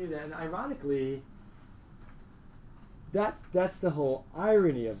 Don't go near that. And ironically, that's the whole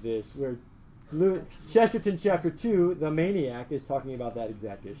irony of this, where Chesterton chapter 2, the maniac, is talking about that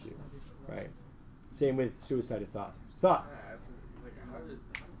exact issue, right? Same with suicidal thoughts. Thought. Like, how does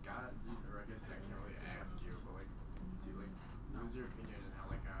God, or I guess I can't really ask you, but like, do you what is your opinion on how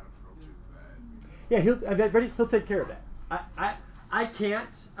like God approaches that? Yeah, he'll take care of that. I can't.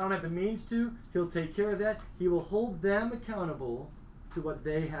 I don't have the means to. He'll take care of that. He will hold them accountable to what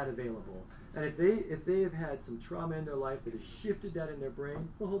they had available. And if they have had some trauma in their life that has shifted that in their brain,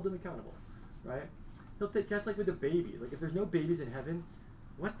 he'll hold them accountable, right? He'll take. That's like with the babies. Like if there's no babies in heaven,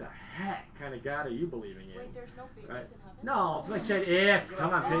 what the heck kind of God are you believing in? Wait, there's no babies right? in heaven? No, I said if.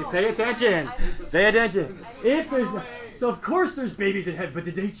 Come on, pay attention. Pay attention. If there's so of course there's babies in heaven, but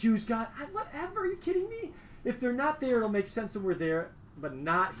did they choose God? Whatever. Are you kidding me? If they're not there, it'll make sense that we're there, but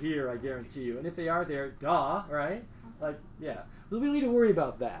not here. I guarantee you. And if they are there, duh, right? Like yeah. We don't need to worry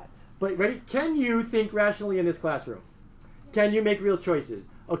about that. But ready? Can you think rationally in this classroom? Can you make real choices?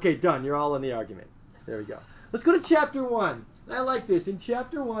 Okay, done. You're all in the argument. There we go. Let's go to chapter 1. I like this. In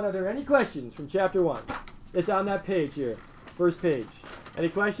chapter 1, are there any questions from chapter 1? It's on that page here. First page. Any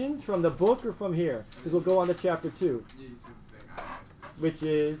questions from the book or from here? Because we'll go on to chapter 2. Which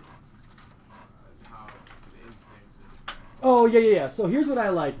is? How the instincts. Oh, yeah. So here's what I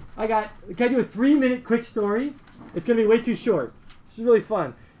like. Can I do a 3-minute quick story? It's going to be way too short. This is really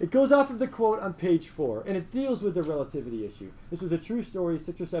fun. It goes off of the quote on page 4, and it deals with the relativity issue. This was a true story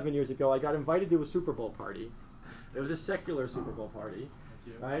 6 or 7 years ago. I got invited to a Super Bowl party. It was a secular Super Bowl party,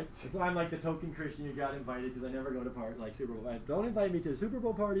 right? So I'm like the token Christian who got invited because I never go to Super Bowl. Don't invite me to Super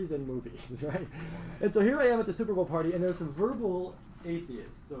Bowl parties and movies, right? And so here I am at the Super Bowl party, and there's some verbal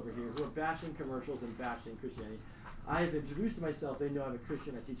atheists over here who are bashing commercials and bashing Christianity. I have introduced myself. They know I'm a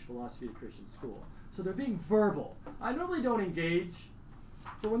Christian. I teach philosophy at a Christian school. So they're being verbal. I normally don't engage.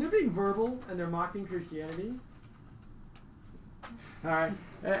 So when they're being verbal and they're mocking Christianity, Alright?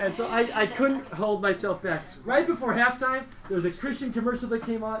 And so I couldn't hold myself back. Right before halftime, there was a Christian commercial that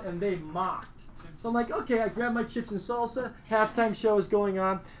came on, and they mocked. So I'm like, okay, I grabbed my chips and salsa. Halftime show is going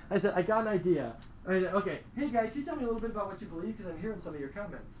on. I said, I got an idea. I said, okay, hey guys, can you tell me a little bit about what you believe? Because I'm hearing some of your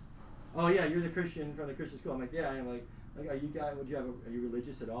comments. Oh yeah, you're the Christian from the Christian school. I'm like, yeah. I'm like, are you guys? Are you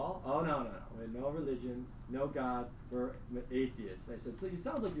religious at all? Oh no. No religion, no God. We're atheists. I said, so it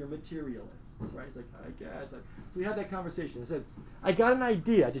sounds like you're materialists, right? He's like, I guess. So we had that conversation. I said, I got an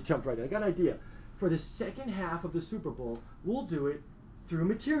idea. I just jumped right in. I got an idea. For the second half of the Super Bowl, we'll do it through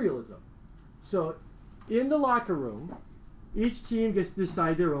materialism. So, in the locker room, each team gets to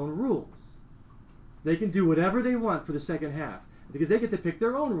decide their own rules. They can do whatever they want for the second half because they get to pick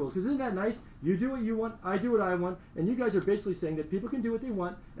their own rules. Because isn't that nice? You do what you want, I do what I want, and you guys are basically saying that people can do what they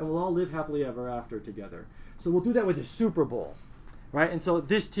want, and we'll all live happily ever after together. So we'll do that with the Super Bowl, right? And so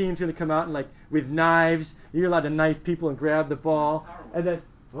this team's going to come out and like with knives. You're allowed to knife people and grab the ball, and then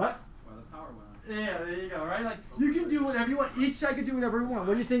what? Well, the power went out. Yeah, there you go, right? Like you can do whatever you want. Each side can do whatever you want.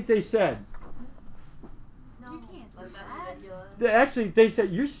 What do you think they said? No, you can't do that. They said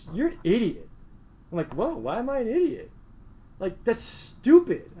you're an idiot. I'm like, whoa, why am I an idiot? Like that's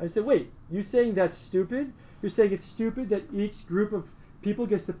stupid. I said, wait, you saying that's stupid? You're saying it's stupid that each group of people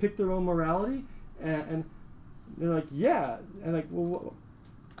gets to pick their own morality? And they're like, yeah. And like, well,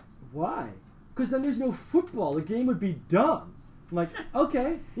 why? Because then there's no football. The game would be dumb. I'm like,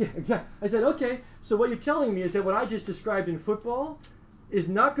 okay, yeah, exactly. I said, okay. So what you're telling me is that what I just described in football is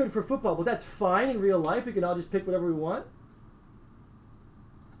not good for football, but that's fine in real life. We can all just pick whatever we want.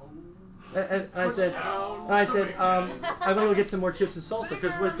 And I said, I'm going to go get some more chips and salsa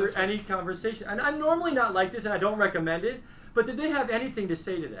because was there any conversation? And I'm normally not like this, and I don't recommend it. But did they have anything to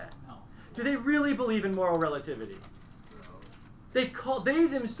say to that? No. Do they really believe in moral relativity? No. They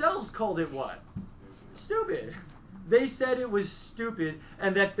themselves called it what? Stupid. They said it was stupid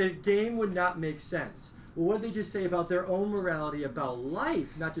and that the game would not make sense. Well, what did they just say about their own morality about life,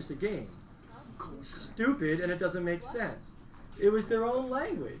 not just a game? Stupid, and it doesn't make sense. It was their own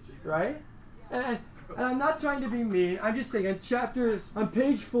language, right? And I'm not trying to be mean. I'm just saying on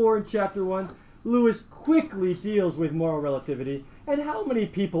page 4 in chapter 1, Lewis quickly deals with moral relativity. And how many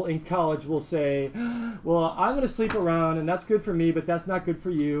people in college will say, well, I'm going to sleep around, and that's good for me, but that's not good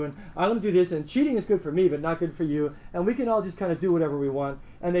for you. And I'm going to do this, and cheating is good for me, but not good for you. And we can all just kind of do whatever we want.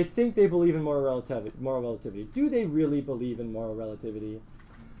 And they think they believe in moral relativity. Do they really believe in moral relativity?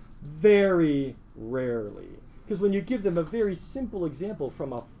 Very rarely. Because when you give them a very simple example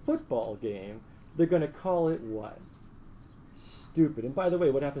from a football game, they're going to call it what? Stupid. And by the way,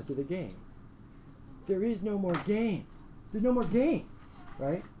 what happens to the game? There is no more game. There's no more game,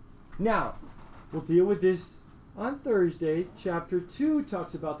 right? Now, we'll deal with this on Thursday. Chapter 2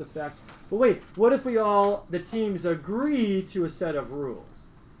 talks about the fact, but wait, what if the teams agree to a set of rules?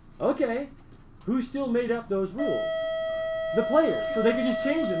 Okay, who still made up those rules? The players. So they could just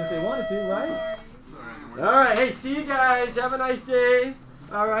change them if they wanted to, right? All right, hey, see you guys. Have a nice day.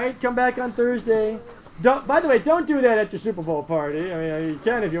 All right, come back on Thursday. By the way, don't do that at your Super Bowl party. I mean, you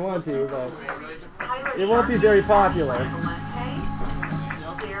can if you want to, but it won't be very popular.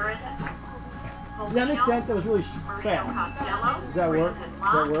 Yeah, makes sense. That was really fast. Does that work?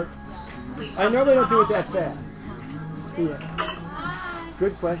 I normally don't do it that fast. Yeah.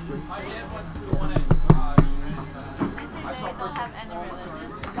 Good question. They don't have any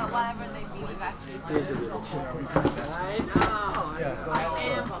religion, but whatever they believe actually It is a religion. I know. I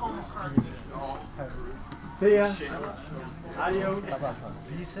am home country. See ya. Adios.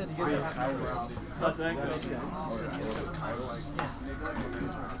 You said you get a Kairos. Oh, thanks.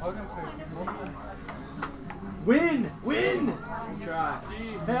 Win! Win! Try.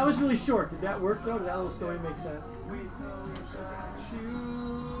 Hey, that was really short. Did that work though? Did that little story make sense?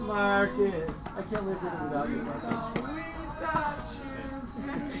 Marcus. I can't live with it without you, Marcus.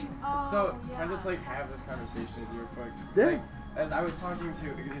 So, can I just like have this conversation with you real quick? Yeah. Like, as I was talking to,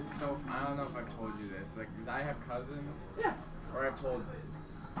 it's so, I don't know if I've told you this, like, because I have cousins. Yeah. Or I've told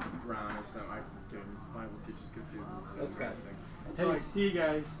Ron or something. I'm getting Bible teachers confused. It's so embarrassing. Hey, So, like, see you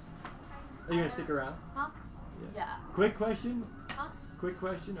guys. Are you gonna stick around? Huh? Yeah. Quick question? Huh? Quick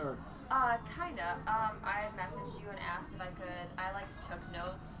question or? Kinda. I messaged you and asked if I could. I took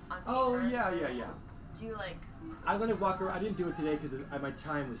notes on paper. Oh yeah. Do you I'm gonna walk around. I didn't do it today because my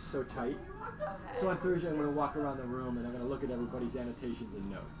time was so tight. Okay. So on Thursday I'm gonna walk around the room and I'm gonna look at everybody's annotations and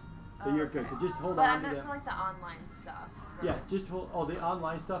notes. So you're good. Okay. So just hold but on I to meant them. for the online stuff. Yeah, just hold. Oh, the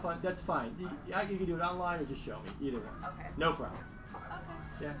online stuff. That's fine. You can do it online or just show me. Either one. Okay. No problem.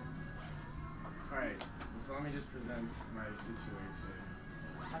 Okay. Yeah. alright, so let me just present my situation.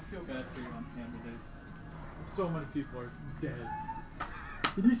 I feel bad for your candidates. So many people are dead.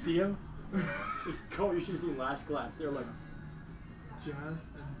 Did you see him? It's cold. You should have seen last class. They're like, Jess and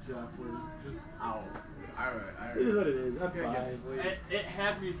Jeff were just Ow. it is what it is. I'm Gonna get fine. sleep. It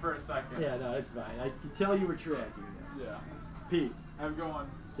had me for a second. Yeah, no, it's fine. I could tell you were tracking. Yeah. Peace. Have a good one.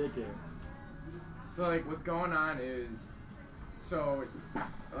 Take care. So like, what's going on is, so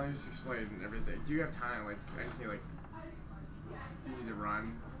let me just explain everything. Do you have time? Like, I just need like, do you need to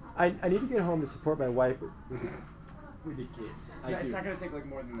run? I need to get home to support my wife with the kids. Yeah, it's not gonna take like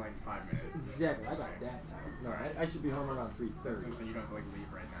more than like 5 minutes. Exactly. I got that time. No, I should be home around 3:30. So you don't have to like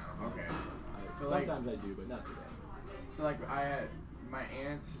leave right now. Okay. So Sometimes like, I do, but not today. so like my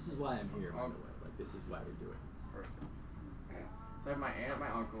aunt. This is why I'm here, by the way. Like, this is why we're doing this. Perfect. So I have my aunt,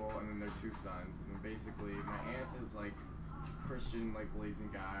 my uncle, and then their 2 sons. And then basically, my aunt is like Christian, like believes in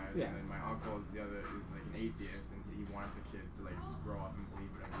God, Yeah. and then my uncle is like an atheist, and he wanted the kids to like just grow up and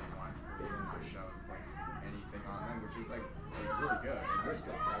believe whatever they wanted to believe and not shove like anything on them, which is like really good. I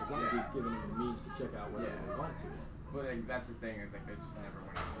respect that. As long as he's giving them the means to check out whatever they want to. But like that's the thing, is like they just never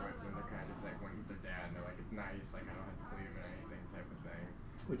went into it, so they're kind of just like went with their dad, and they're like, it's nice, like I don't have to believe in anything type of thing.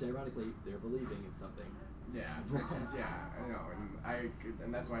 Which ironically, they're believing in something. Yeah, which is I know,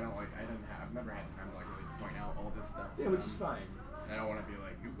 and that's why I've never had time to like really point out all this stuff to Yeah, which them. is fine. I don't want to be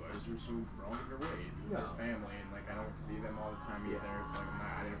like, you guys are so wrong in your ways. It's their family, and like I don't see them all the time either, so like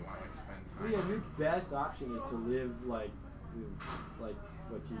I didn't want to like spend time. Yeah, your best option is to live like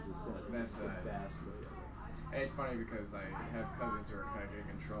what Jesus says. That's the best way to live. And it's funny because I have cousins who are kind of getting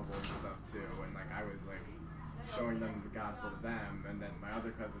in trouble and stuff too, and like I was like showing them the gospel to them, and then my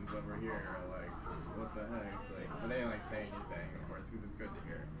other cousins over here are like, what the heck? Like, but they didn't like say anything, of course, because it's good to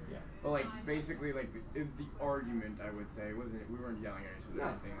hear. Yeah. But like basically, like is the argument, I would say, we weren't yelling at each other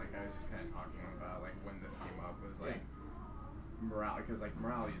or anything. Like I was just kind of talking about like when this came up was like morality, because like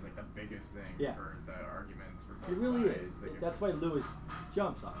morality is like the biggest thing for the arguments for both sides. It really sides. is. Like, That's why Lewis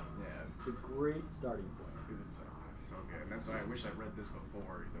jumps on it. Yeah. It's a great starting point. Because it's so good, and that's why I wish I read this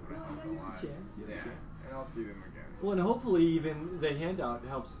before, because it would have helped a lot. You have a chance. And I'll see them again. Well, and hopefully even the handout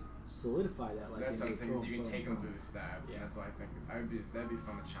helps solidify that. Like, that's what I'm saying, is you can take them through the steps, Yeah. and that's why I think that'd be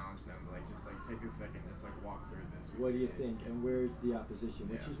fun to challenge them to like just like take a second, just like walk through this. What do you think, and where's the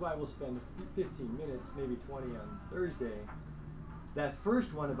opposition? Which is why we'll spend 15 minutes, maybe 20 on Thursday. That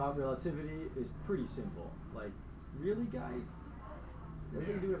first one about relativity is pretty simple. Like, really, guys?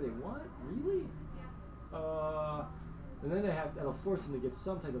 Everybody do whatever they want? Really? And then that'll force them to get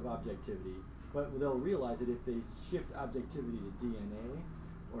some type of objectivity, but they'll realize that if they shift objectivity to DNA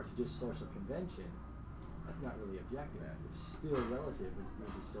or to just social convention, that's not really objective. It's still relative, which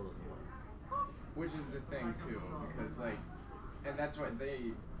means it still doesn't work. Which is the thing too, because like, and that's why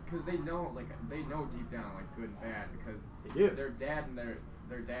because they know deep down like good and bad, because their dad and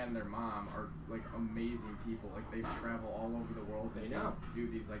their mom are like amazing people. Like they travel all over the world and do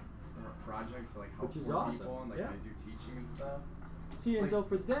these like projects to like help poor people, and like they do teaching and stuff. See, and so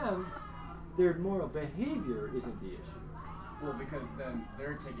for them, their moral behavior isn't the issue. Well, because then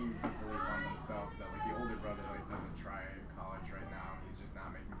they're taking the belief on themselves that like the older brother like doesn't try in college right now, and he's just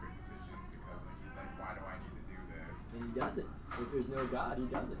not making good decisions because like he's like, why do I need to do this? And he doesn't. If there's no God, he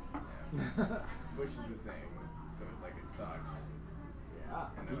doesn't. Yeah. Which is the thing. So it's like it sucks. Yeah.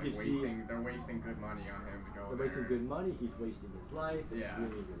 And they're wasting good money on him to go They're wasting good money. He's wasting his life. It's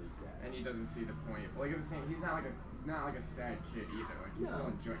really, really sad. And he doesn't see the point. Like at the same, he's not like a sad kid either. Like he's still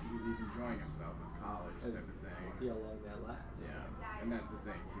he's enjoying himself with college type of thing. See how long that lasts. Yeah. And that's the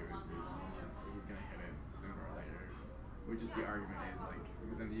thing too, is he's gonna hit it sooner or later. Which is the argument is like,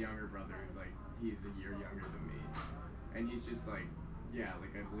 because then the younger brother is like, he's a year younger than me, and he's just like, yeah,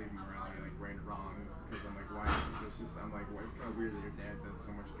 like I believe in morality, like right and wrong, because I'm like, why? I'm like, well, it's kind of weird that your dad does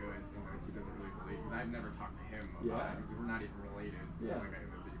so much good and like he doesn't really believe. Because I've never talked to him about it, because we're not even related. So like, it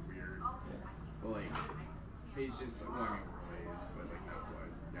would be weird. But like, he's just, well, I mean, we're related, but like not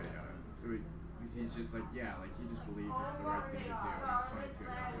blood, yada yada. So he's just like, yeah, like he just believes it's the right thing to do. And it's funny too,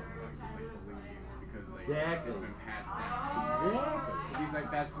 how like he like believes because like it's been passed down. He's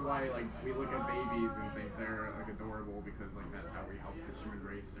like, that's why like we look at babies and think they're like adorable, because like that's how we help the human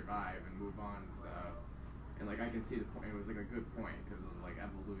race survive and move on and stuff. And like I can see the point. It was like a good point because of like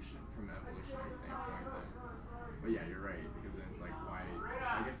evolution, from an evolutionary standpoint. Then, but yeah, you're right, because then it's like, why?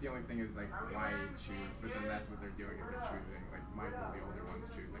 I guess the only thing is like, why choose? But then that's what they're doing, is they're choosing. Like Michael, the older one's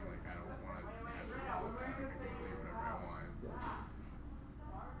choosing. Like I don't want to have to do all of that. Like I can believe whatever I want. So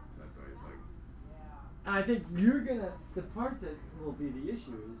that's why he's like. I think the part that will be the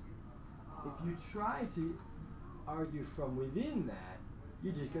issue is if you try to argue from within that,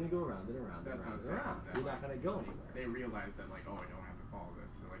 you're just gonna go around and around and That's around and what I'm around. saying. You're not gonna go anywhere. They realize that like, oh, I don't have to follow this,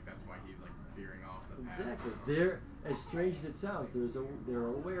 so like that's why he's like veering off the path. Exactly. They're, as strange as it sounds, they're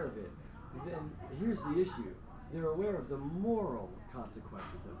aware of it. Then here's the issue: they're aware of the moral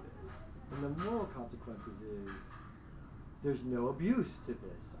consequences of this, and the moral consequences is there's no abuse to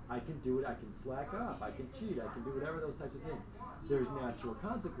this. I can do it. I can slack off. I can cheat. I can do whatever, those types of things. There's natural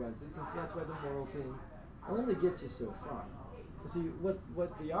consequences, and so that's why the moral thing only gets you so far. See, what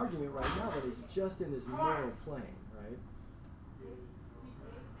the argument right now that is just in this moral plane, right?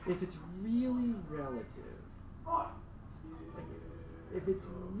 If it's really relative, like, if it's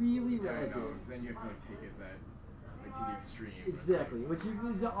really relative, I know. Then you have to like take it that like to the extreme. Exactly, which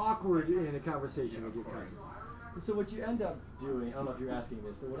is awkward in a conversation with your of course. cousins. And so what you end up doing, I don't know if you're asking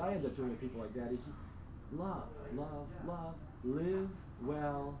this, but what I end up doing with people like that is you love, love, love, live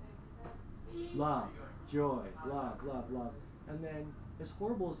well, love, joy, love, love, love. And then, as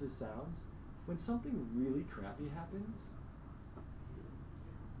horrible as this sounds, when something really crappy happens,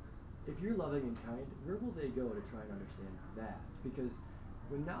 if you're loving and kind, where will they go to try and understand that? Because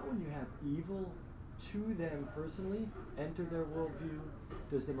when you have evil to them personally enter their worldview,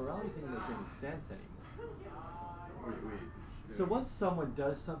 does the morality thing make any sense anymore? Wait. So once someone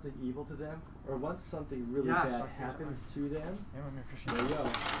does something evil to them, or once something really bad happens to them, there you go.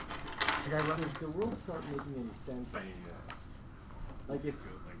 Does the world start making any sense anymore? Like if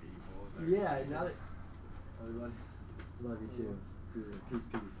feels like evil. Yeah, now that everybody, love you too. Peace,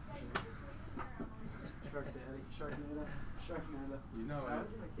 peace. Sharknado. You know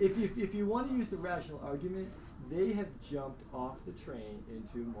it. If you want to use the rational argument, they have jumped off the train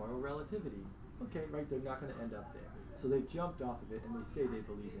into moral relativity. Okay, right? They're not going to end up there. So they've jumped off of it, and they say they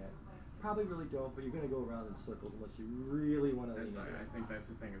believe that. Probably really don't, but you're going to go around in circles unless you really want to lean into it. I think that's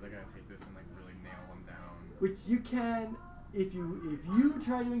the thing, is I gotta take this and like really nail them down. Which you can, if you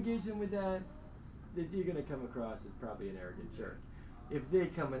try to engage them with that, you're going to come across as probably an arrogant jerk. If they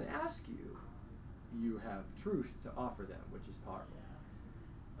come and ask you, you have truth to offer them, which is powerful.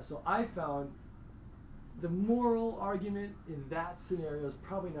 So I found the moral argument in that scenario is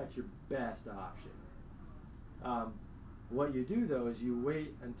probably not your best option. What you do though is you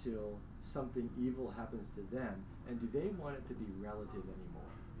wait until something evil happens to them, and do they want it to be relative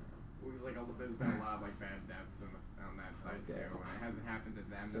anymore? Well, it's like there's been a lot of like bad deaths on that side too, and it hasn't happened to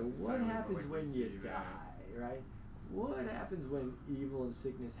them So necessarily. what but, happens like, when we you see die, right? What happens when evil and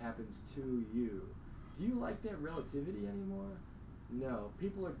sickness happens to you? Do you like that relativity anymore? No.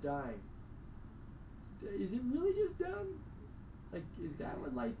 People are dying. Is it really just done? Like, is that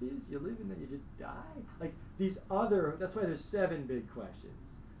what life is? You live and then you just die? Like, that's why there's 7 big questions.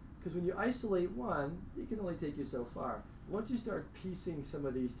 Because when you isolate one, it can only take you so far. Once you start piecing some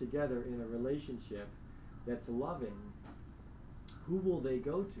of these together in a relationship that's loving, who will they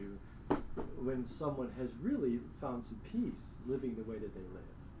go to when someone has really found some peace living the way that they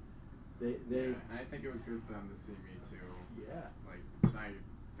live? Yeah, and I think it was good for them to see me too. Yeah. Like, I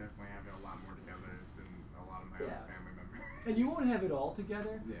definitely have it a lot more together than a lot of my other family members. And you won't have it all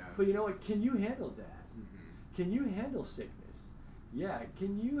together. Yeah. But you know what? Can you handle that? Mm-hmm. Can you handle sickness? Yeah.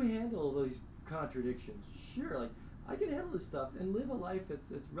 Can you handle those contradictions? Sure. Like, I can handle this stuff and live a life that's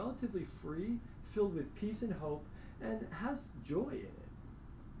relatively free, filled with peace and hope, and has joy in it.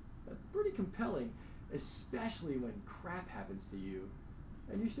 That's pretty compelling, especially when crap happens to you,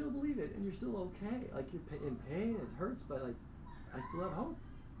 and you still believe it, and you're still okay. Like, you're in pain, it hurts, but like, I still have hope.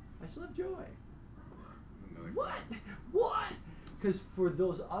 I still have joy. What? What? Because for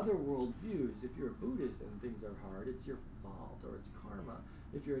those other worldviews, if you're a Buddhist and things are hard, it's your fault or it's karma.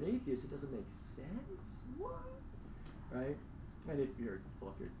 If you're an atheist, it doesn't make sense. What? Right? And if you're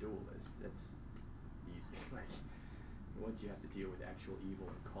a dualist, that's easy. Like, once you have to deal with actual evil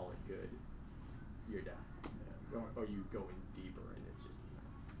and call it good, you're done. Or you go in deeper and it's just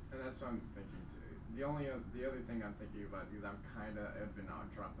nice. And that's what I'm thinking too. The other thing I'm thinking about, because I've been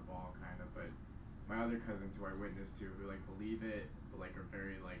dropped the ball but my other cousins who I witnessed to, who like believe it, but like are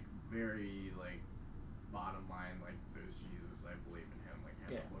very bottom line, like there's Jesus, I believe in him, like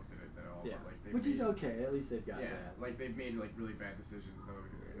haven't looked at it at all. Yeah. But, like, Which is okay, at least they've got that. Yeah, like they've made like really bad decisions though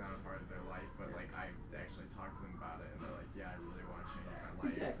because it's not a part of their life. But like I actually talked to them about it, and they're like, yeah, I really want to change my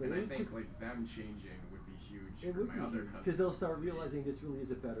life. Exactly. And I think like them changing would be huge It for would my be other huge, cousins. because they'll start realizing this really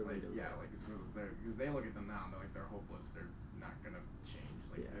is a better way to live. Yeah, like because they look at them now and they're like they're hopeless. They're not gonna change.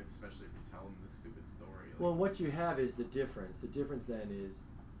 Like especially if you tell them this stupid story. Like, well, what you have is the difference. The difference then is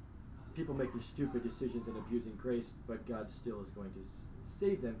people making stupid decisions and abusing grace, but God still is going to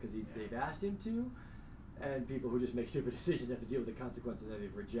save them because they've asked Him to. and people who just make stupid decisions have to deal with the consequences that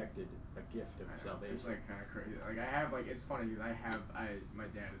they've rejected a gift of salvation. It's like kind of crazy. Like it's funny because my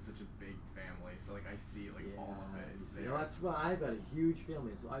dad is such a big family, so like I see like all of it. Well, that's why I've got a huge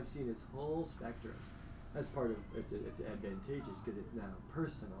family, so I've seen this whole spectrum. That's part of it's advantageous because it's now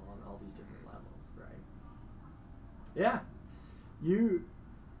personal on all these different levels, right? Yeah,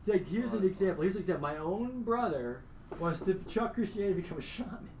 here's an example. Here's an example. My own brother wants to chuck Christianity and become a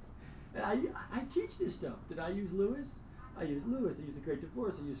shaman. And I teach this stuff. Did I use Lewis? I used Lewis. I used the Great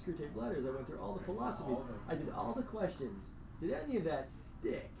Divorce. I used Screwtape Letters. I went through all the philosophies. I did all the questions. Did any of that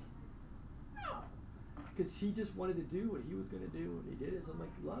stick? No. Because he just wanted to do what he was going to do, and he did it. So I'm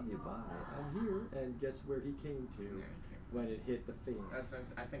like, love you, bye. I'm here. And guess where he came to when it hit the fan?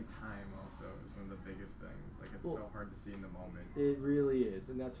 I think time also is one of the biggest things. Like it's so hard to see in the moment. It really is,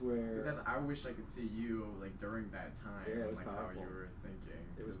 and that's where. Because I wish I could see you like during that time, yeah, it was like powerful. how you were thinking.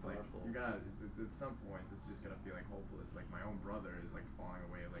 It was like powerful. you gotta at some point it's just gonna feel like hopeless. Like my own brother is like falling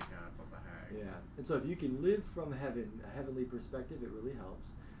away. Like God, what the heck? Yeah, and so if you can live from heaven, a heavenly perspective, it really helps.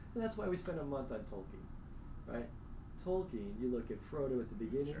 And that's why we spent a month on Tolkien, right? Tolkien, you look at Frodo at the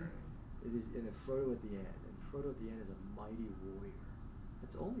beginning, it is in a Frodo at the end, and Frodo at the end is a mighty warrior.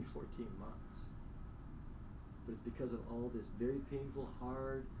 It's only 14 months, but it's because of all this very painful,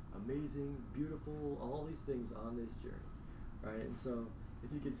 hard, amazing, beautiful, all these things on this journey, right? And so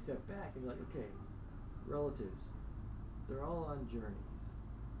if you can step back and be like, okay, relatives, they're all on journeys.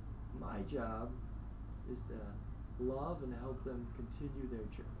 My job is to love and help them continue their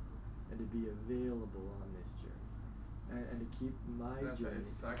journey and to be available on this journey and to keep my journey.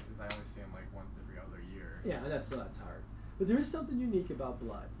 It sucks because I only see them like once every other year. Yeah, that's hard. But there is something unique about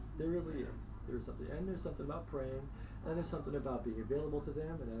blood. There really is. There's something about praying, and there's something about being available to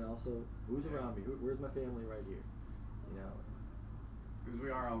them, and then also who's around me. Where's my family right here? You know. Because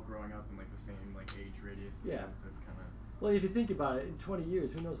we are all growing up in like the same like age radius. Yeah. So it's kind of. Well, if you think about it, in 20 years,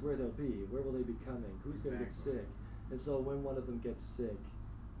 who knows where they'll be? Where will they be coming? Who's going to get sick? And so when one of them gets sick,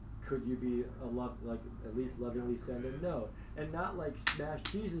 could you be at least lovingly send them? No. And not like smash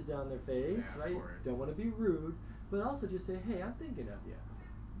Jesus down their face, right? Don't want to be rude, but also just say, hey, I'm thinking of you.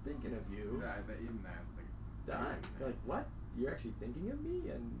 I'm thinking of you. Even that, Done. Like, what? You're actually thinking of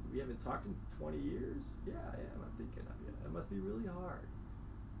me? And we haven't talked in 20 years? Yeah, I am. I'm thinking of you. That must be really hard.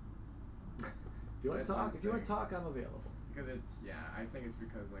 If you want to talk, I'm available. Because I think it's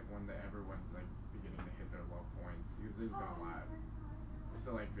because like when everyone's like beginning to hit their low points, because there's been a lot.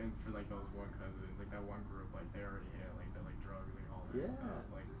 So like, and for like those one cousins, like that one group, like they already hit like the drugs, like all that stuff.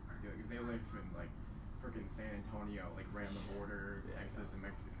 Like they live in like freaking San Antonio, like right on the border, Texas and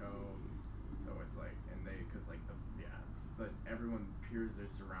Mexico. So it's like, and but everyone appears they're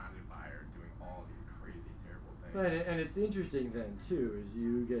surrounded by or doing all these crazy, terrible things. Right, and it's interesting then too, is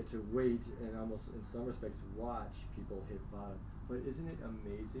you get to wait and almost in some respects watch people hit bottom. But isn't it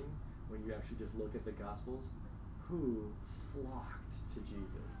amazing when you actually just look at the Gospels, who flocked to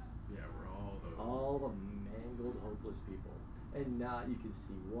Jesus? Yeah, we're all the mangled, hopeless people, and now you can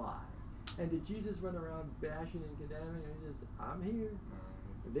see why. And did Jesus run around bashing and condemning? And just, I'm here.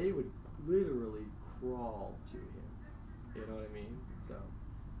 They would literally crawl to him. You know what I mean? So,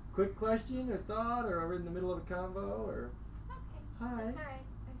 quick question or thought, or are we in the middle of a convo, or? Okay. Hi. That's all right.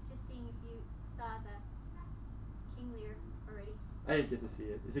 I was just seeing if you saw the King Lear already. I didn't get to see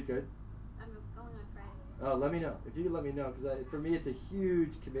it. Is it good? I'm going on Friday. Oh, let me know. If you could let me know, because for me it's a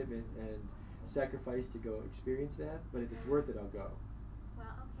huge commitment and sacrifice to go experience that. But if it's worth it, I'll go.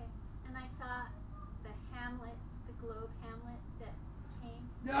 Well, okay. And I saw the Hamlet, the Globe Hamlet that came.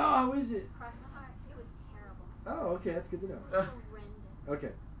 No, how is it? Across the heart. It was terrible. Oh, okay, that's good to know. Horrendous.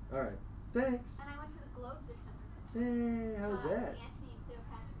 Okay, all right. Thanks. And I went to the Globe this summer. Hey, how's that? Antony and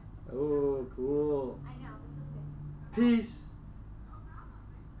Cleopatra. Oh, cool. I know, this was good. Peace.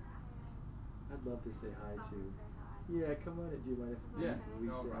 I'd love to say hi to. Yeah, come on. Do you mind if we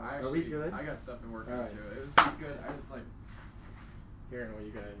are we good? I got stuff to work on too. It was good. I just like hearing what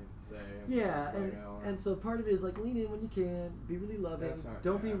you guys say. Yeah, and so part of it is like lean in when you can, be really loving,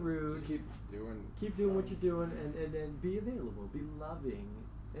 don't be rude. Just keep doing what you're doing, and then be available, be loving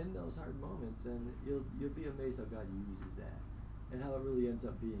in those hard moments, and you'll be amazed how God uses that, and how it really ends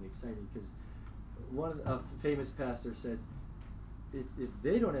up being exciting. Because a famous pastor said, if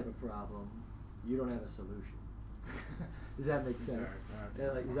they don't have a problem, you don't have a solution. Does that make sense?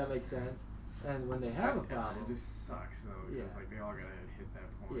 Does that make sense? And when they have a problem, it just sucks though, because like they all gotta hit that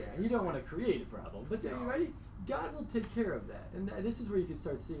point. Yeah, you don't want to create a problem, but then you're ready. God will take care of that, and this is where you can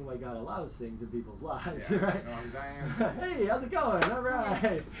start seeing why God allows things in people's lives, right? Hey, how's it going? All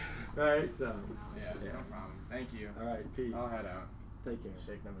right, right. So. No problem. Thank you. All right, peace. I'll head out. Take care.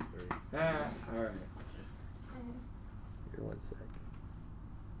 Shake number 3. All right. Here, one sec.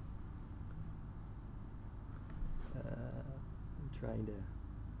 I'm trying to.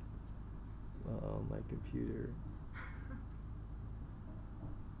 Oh, my computer.